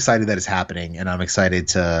 I'm excited that it's happening, and I'm excited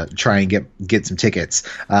to try and get some tickets.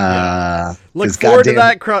 Look forward to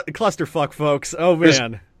that clusterfuck, folks. Oh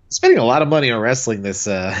man, spending a lot of money on wrestling this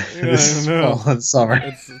fall and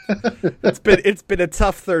summer. It's been a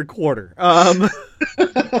tough third quarter. So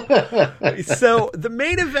the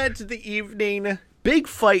main event of the evening, big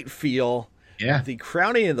fight feel. Yeah. The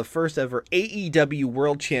crowning of the first ever AEW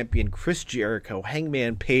World Champion Chris Jericho,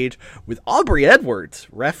 Hangman Page, with Aubrey Edwards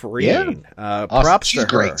refereeing. Yeah. Props She's to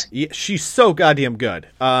her. Great. Yeah, she's so goddamn good.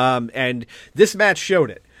 And this match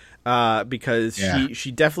showed it. Because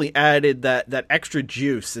she definitely added that extra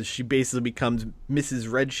juice as she basically becomes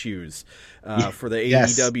Mrs. Red Shoes for the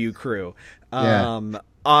AEW crew.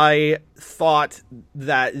 I thought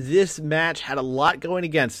that this match had a lot going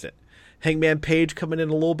against it. Hangman Page coming in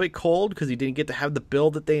a little bit cold because he didn't get to have the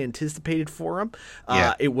build that they anticipated for him.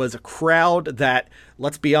 It was a crowd that,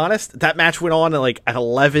 let's be honest, that match went on at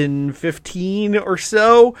 11:15 or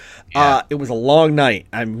so. It was a long night.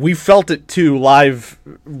 I mean, we felt it too live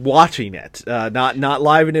watching it, not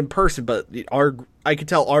live and in person, but I could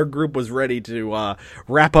tell our group was ready to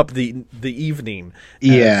wrap up the evening.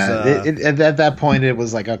 At that point, it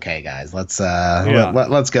was like, okay, guys, let's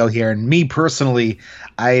go here. And me personally,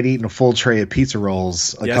 I had eaten a full tray of pizza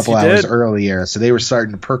rolls a couple hours earlier, so they were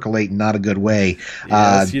starting to percolate in not a good way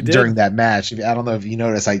during that match. I don't know if you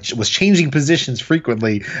noticed, I was changing positions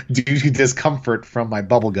frequently due to discomfort from my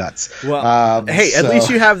bubble guts. Well, at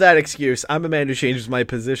least you have that excuse. I'm a man who changes my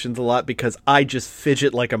positions a lot because I just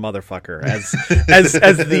fidget like a motherfucker. As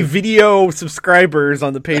the video subscribers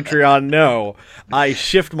on the Patreon know, I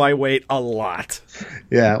shift my weight a lot.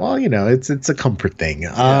 Yeah, well, it's a comfort thing.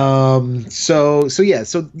 There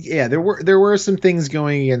were some things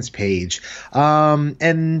going against Paige,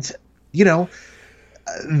 and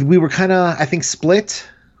we were kind of, I think, split.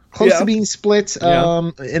 Close to being split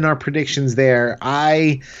in our predictions there.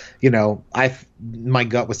 My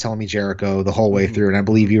gut was telling me Jericho the whole way through, and I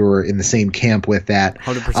believe you were in the same camp with that.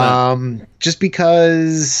 100%. Just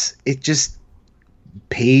because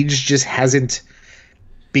Paige just hasn't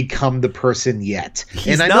become the person yet.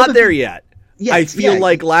 He's not there yet. Yes, I feel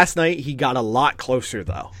like last night he got a lot closer,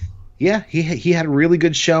 though. Yeah, he had a really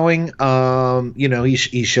good showing.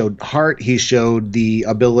 He showed heart. He showed the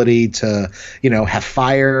ability to, have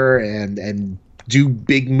fire and do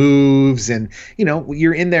big moves. And,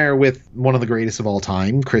 you're in there with one of the greatest of all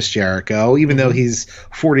time, Chris Jericho. Even though he's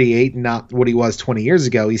 48 and not what he was 20 years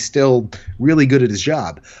ago, he's still really good at his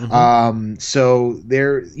job. So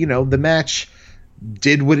the match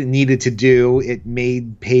did what it needed to do. It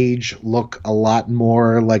made Paige look a lot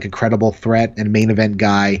more like a credible threat and main event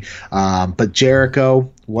guy. But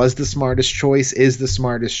Jericho was the smartest choice, is the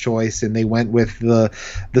smartest choice, and they went with the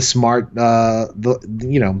smart,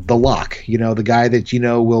 the lock. The guy that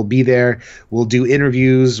will be there, will do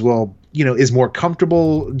interviews, is more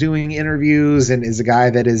comfortable doing interviews, and is a guy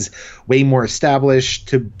that is way more established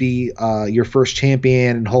to be your first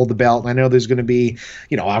champion and hold the belt. And I know there's going to be,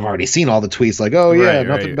 I've already seen all the tweets like,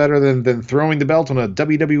 nothing better than throwing the belt on a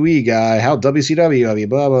WWE guy. How WCW,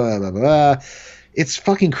 blah, blah, blah, blah. It's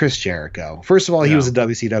fucking Chris Jericho. First of all, he was a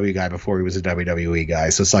WCW guy before he was a WWE guy,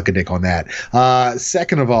 so suck a dick on that.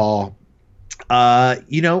 Second of all,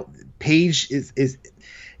 Paige is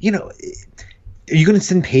Are you going to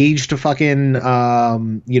send Paige to fucking,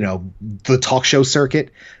 the talk show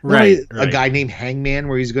circuit? Right. A guy named Hangman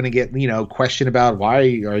where he's going to get, questioned about why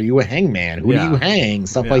are you a hangman? Who do you hang?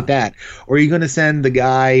 Stuff like that. Or are you going to send the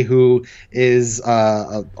guy who is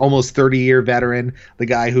a almost 30-year veteran, the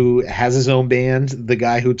guy who has his own band, the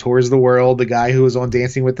guy who tours the world, the guy who was on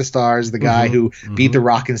Dancing with the Stars, the guy who beat The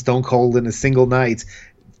Rock and Stone Cold in a single night?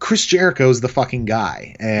 Chris Jericho's the fucking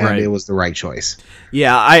guy, and it was the right choice.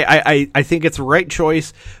 Yeah, I think it's the right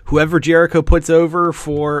choice. Whoever Jericho puts over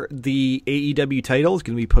for the AEW title is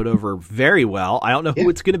going to be put over very well. I don't know who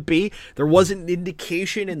it's going to be. There wasn't an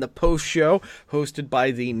indication in the post-show hosted by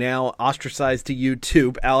the now ostracized to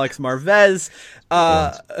YouTube Alex Marvez.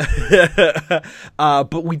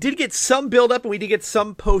 But we did get some build-up, and we did get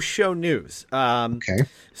some post-show news. Okay.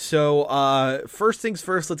 So first things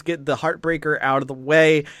first, let's get the heartbreaker out of the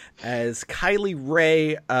way, as Kylie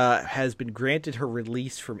Ray has been granted her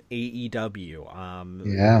release from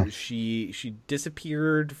AEW. She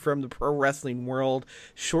disappeared from the pro wrestling world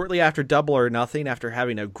shortly after Double or Nothing, after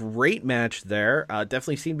having a great match there.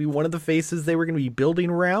 Definitely seemed to be one of the faces they were going to be building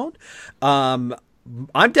around. I'm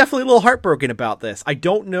definitely a little heartbroken about this. I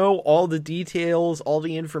don't know all the details, all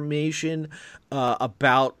the information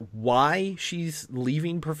about why she's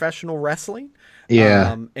leaving professional wrestling.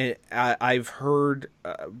 Yeah. And I've heard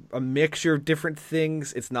a mixture of different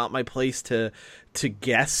things. It's not my place to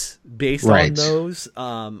guess based on those.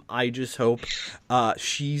 I just hope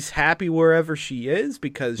she's happy wherever she is,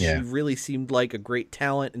 because she really seemed like a great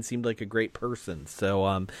talent and seemed like a great person.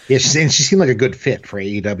 So she seemed like a good fit for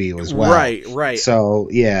AEW as well. Right. So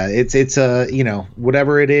it's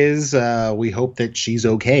whatever it is, we hope that she's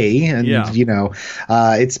okay, and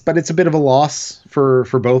it's a bit of a loss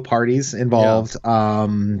for both parties involved.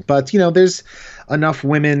 But there's enough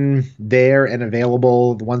women there and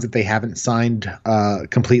available, the ones that they haven't signed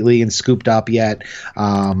completely and scooped up yet,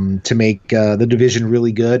 to make the division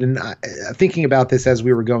really good. And thinking about this as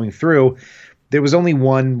we were going through, there was only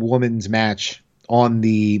one women's match on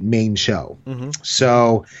the main show.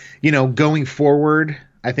 So, going forward,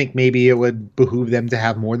 I think maybe it would behoove them to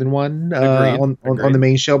have more than one on the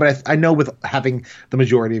main show. But I know with having the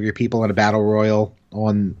majority of your people in a battle royal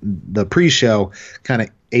on the pre-show kind of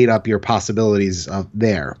ate up your possibilities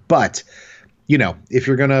there. But, if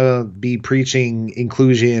you're going to be preaching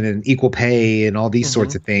inclusion and equal pay and all these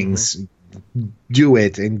sorts of things, do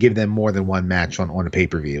it and give them more than one match on a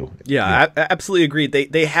pay-per-view. I absolutely agree.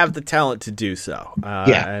 They have the talent to do so.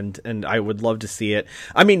 And I would love to see it.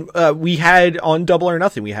 I mean, we had on Double or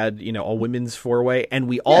Nothing, we had, a women's 4-way, and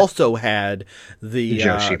we also had the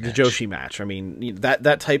Joshi match. I mean,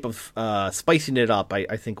 that type of spicing it up,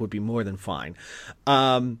 I think would be more than fine.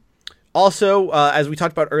 Also, as we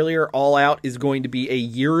talked about earlier, All Out is going to be a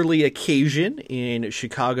yearly occasion in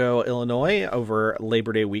Chicago, Illinois over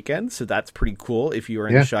Labor Day weekend. So that's pretty cool if you are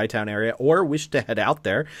in the Chi-Town area or wish to head out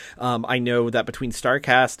there. I know that between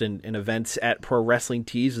StarCast and events at Pro Wrestling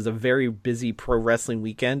Tees is a very busy pro wrestling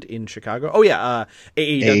weekend in Chicago. Oh, yeah.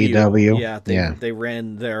 AEW. Yeah, they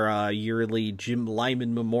ran their yearly Jim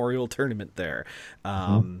Lyman Memorial Tournament there,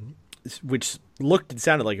 which looked and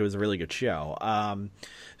sounded like it was a really good show.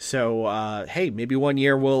 So, hey, maybe one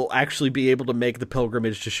year we'll actually be able to make the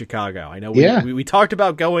pilgrimage to Chicago. I know we talked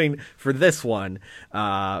about going for this one,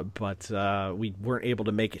 but we weren't able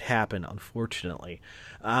to make it happen, unfortunately.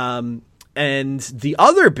 And the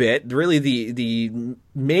other bit, really the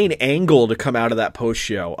main angle to come out of that post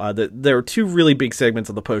show, there were two really big segments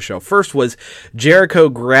of the post show. First was Jericho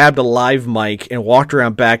grabbed a live mic and walked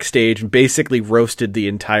around backstage and basically roasted the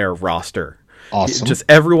entire roster. Awesome. Just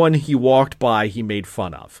everyone he walked by, he made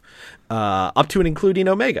fun of, up to and including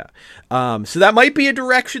Omega. So that might be a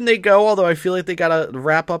direction they go, although I feel like they got to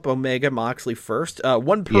wrap up Omega Moxley first.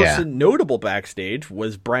 One person notable backstage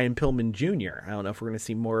was Brian Pillman Jr. I don't know if we're going to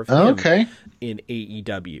see more of him in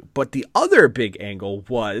AEW. But the other big angle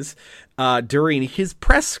was during his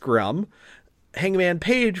press scrum, Hangman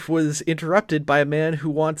Page was interrupted by a man who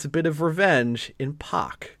wants a bit of revenge in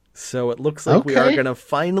Pac. So it looks like we are going to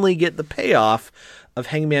finally get the payoff of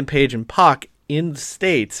Hangman Page and Pac in the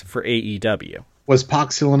States for AEW. Was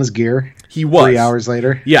Pac still in his gear? He was. 3 hours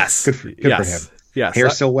later? Yes. Good for him. Yes. Hair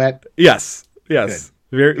still wet? Yes. Good.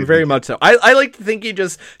 Very much so. I like to think he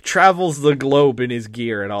just travels the globe in his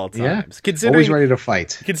gear at all times. Yeah. Always ready to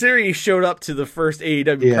fight. Considering he showed up to the first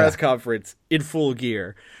AEW press conference in full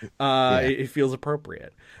gear, it feels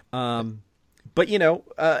appropriate. But,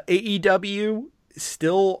 AEW...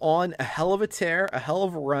 still on a hell of a tear, a hell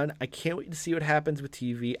of a run. I can't wait to see what happens with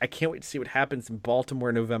TV. I can't wait to see what happens in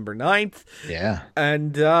Baltimore November 9th. Yeah.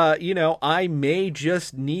 And, I may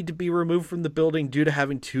just need to be removed from the building due to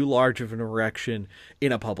having too large of an erection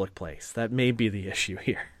in a public place. That may be the issue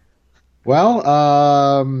here. Well,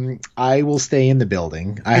 I will stay in the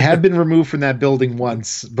building. I have been removed from that building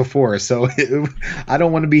once before, so I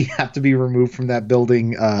don't want to have to be removed from that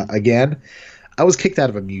building again. I was kicked out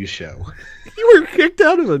of a Muse show. You were kicked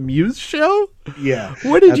out of a Muse show? Yeah.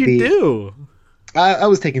 What did you do? I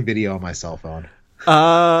was taking video on my cell phone.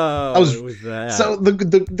 Oh, it was that. So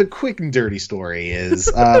the quick and dirty story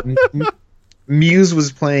is Muse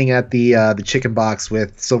was playing at the Chicken Box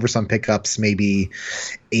with Silver Sun Pickups maybe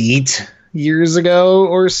 8 years ago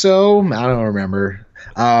or so. I don't remember.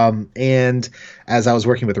 And as I was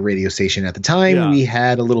working with a radio station at the time, we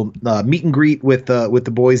had a little meet and greet with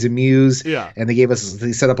the boys in Muse. Yeah. And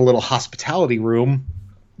they set up a little hospitality room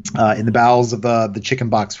in the bowels of the Chicken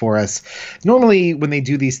Box for us. Normally, when they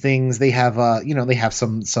do these things, they have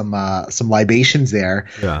some libations there.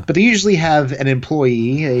 Yeah. But they usually have an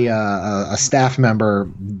employee, a staff member,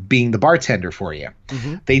 being the bartender for you.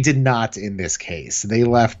 Mm-hmm. They did not in this case. They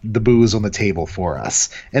left the booze on the table for us,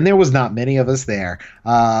 and there was not many of us there.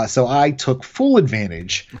 So I took full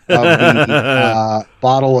advantage of the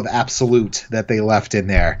bottle of Absolute that they left in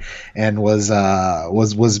there, and was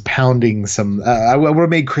pounding some. I would have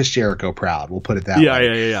made Chris Jericho proud. We'll put it that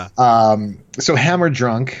way. Yeah. So hammer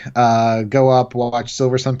drunk, go up, watch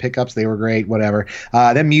Silver Sun Pickups. They were great, whatever.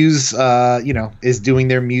 Then Muse, is doing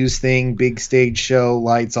their Muse thing, big stage show,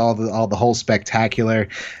 lights, all the whole spectacular,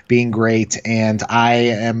 being great. And I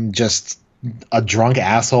am just a drunk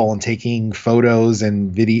asshole and taking photos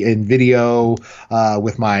and video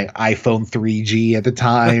with my iPhone 3G at the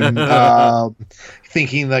time.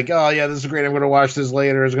 Thinking like, oh yeah, this is great. I'm going to watch this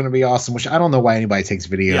later. It's going to be awesome. Which I don't know why anybody takes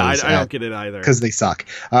videos. Yeah, I don't get it either. Because they suck.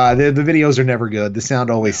 The videos are never good. The sound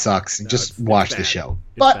always sucks. Just watch the show.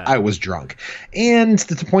 But I was drunk, and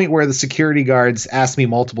to the point where the security guards asked me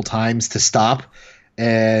multiple times to stop,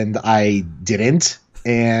 and I didn't.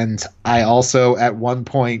 And I also at one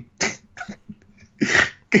point,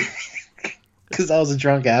 because I was a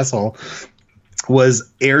drunk asshole, was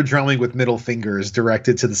air drumming with middle fingers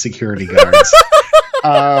directed to the security guards.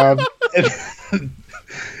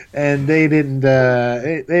 And they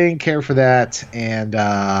didn't care for that, and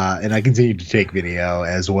I continued to take video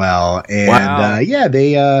as well. And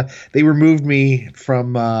they removed me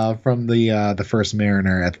from the First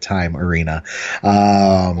Mariner at the time arena.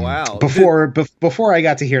 Before I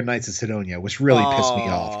got to hear Knights of Sidonia, which really pissed me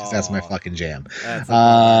off because that's my fucking jam.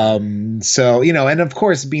 So and of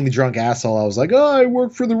course, being the drunk asshole, I was like, oh, I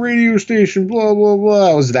work for the radio station, blah blah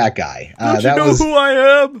blah. I was that guy. Don't you know who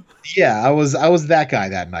I am? Yeah, I was that guy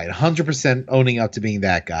that night. 100% owning up to being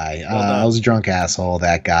that guy. I was a drunk asshole,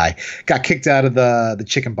 that guy. Got kicked out of the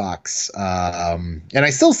Chicken Box. And I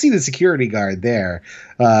still see the security guard there.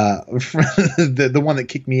 The one that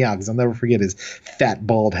kicked me out, because I'll never forget his fat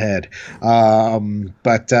bald head.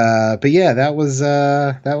 But yeah, that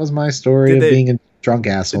was my story of being a drunk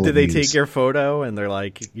asshole. Did they take your photo and they're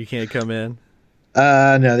like, you can't come in?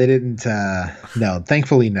 No, they didn't. No,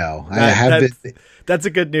 thankfully, no. That's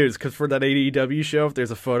a good news, because for that AEW show, if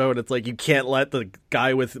there's a photo and it's like you can't let the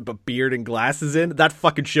guy with a beard and glasses in, that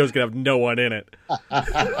fucking show's gonna have no one in it.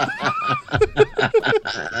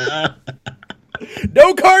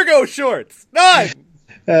 No cargo shorts, none.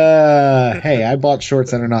 Hey, I bought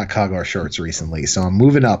shorts that are not cargo shorts recently, so I'm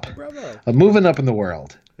moving up. Bravo. I'm moving up in the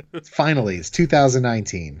world. Finally, it's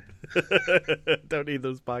 2019. Don't need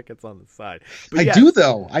those pockets on the side. I do,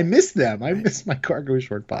 though. I miss them. I miss my cargo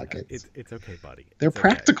short pockets. It's okay, buddy. They're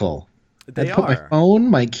practical. They I put my phone,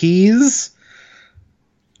 my keys,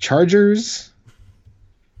 chargers,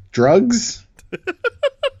 drugs,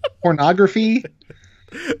 pornography,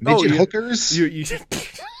 midget hookers,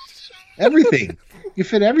 everything. You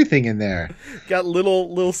fit everything in there. Got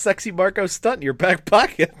little sexy Marco stunt in your back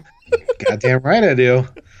pocket. Goddamn right I do.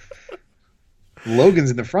 Logan's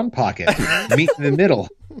in the front pocket. Meat in the middle.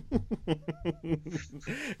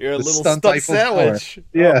 You're a little stunt sandwich. Power.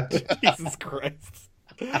 Yeah. Oh, Jesus Christ.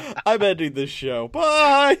 I'm ending this show.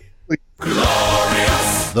 Bye.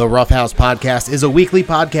 Glorious. The Roughhouse Podcast is a weekly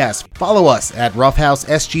podcast. Follow us at Roughhouse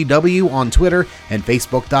SGW on Twitter and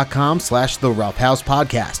Facebook.com/The Roughhouse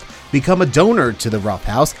Podcast. Become a donor to The Rough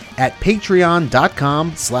House at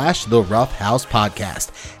patreon.com/The Rough House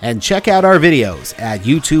Podcast. And check out our videos at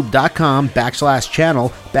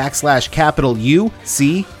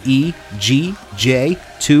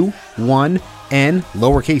youtube.com/channel/UCEGJ21N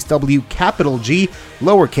lowercase w capital G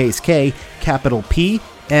lowercase k capital P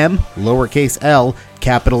M, lowercase l,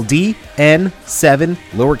 capital D, N, 7,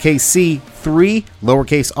 lowercase c, 3,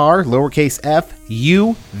 lowercase r, lowercase f,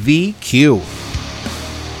 U, V, Q.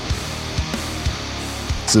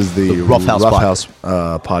 This is the Rough House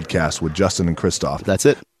podcast with Justin and Christoph. That's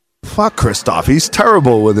it. Fuck Christoph. He's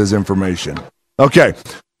terrible with his information. Okay.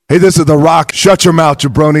 Hey, this is The Rock. Shut your mouth,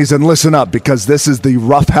 jabronis, and listen up, because this is the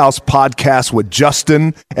Rough House podcast with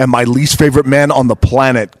Justin and my least favorite man on the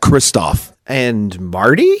planet, Christoph. And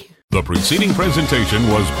Marty? The preceding presentation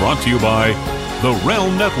was brought to you by the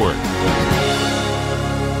Realm Network.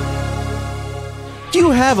 Do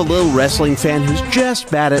you have a little wrestling fan who's just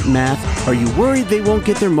bad at math? Are you worried they won't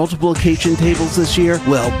get their multiplication tables this year?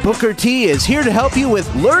 Well, Booker T is here to help you with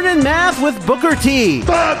Learning Math with Booker T.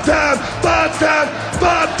 Bob time! Bob time!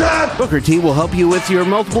 Bob time! Booker T will help you with your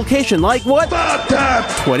multiplication, like what Bob time!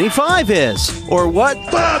 25 is, or what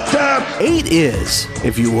Bob time! 8 is.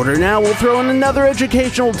 If you order now, we'll throw in another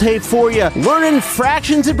educational tape for you. Learning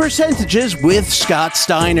fractions and percentages with Scott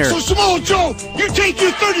Steiner. So, Samoa Joe, you take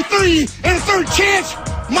your 33 and a third chance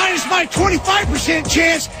minus my 25%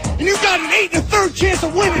 chance, and you got an 8 and a third chance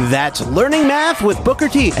of winning. That's Learning Math with Booker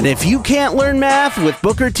T. And if you can't learn math with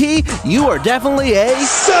Booker T, you are definitely a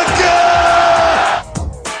sucker!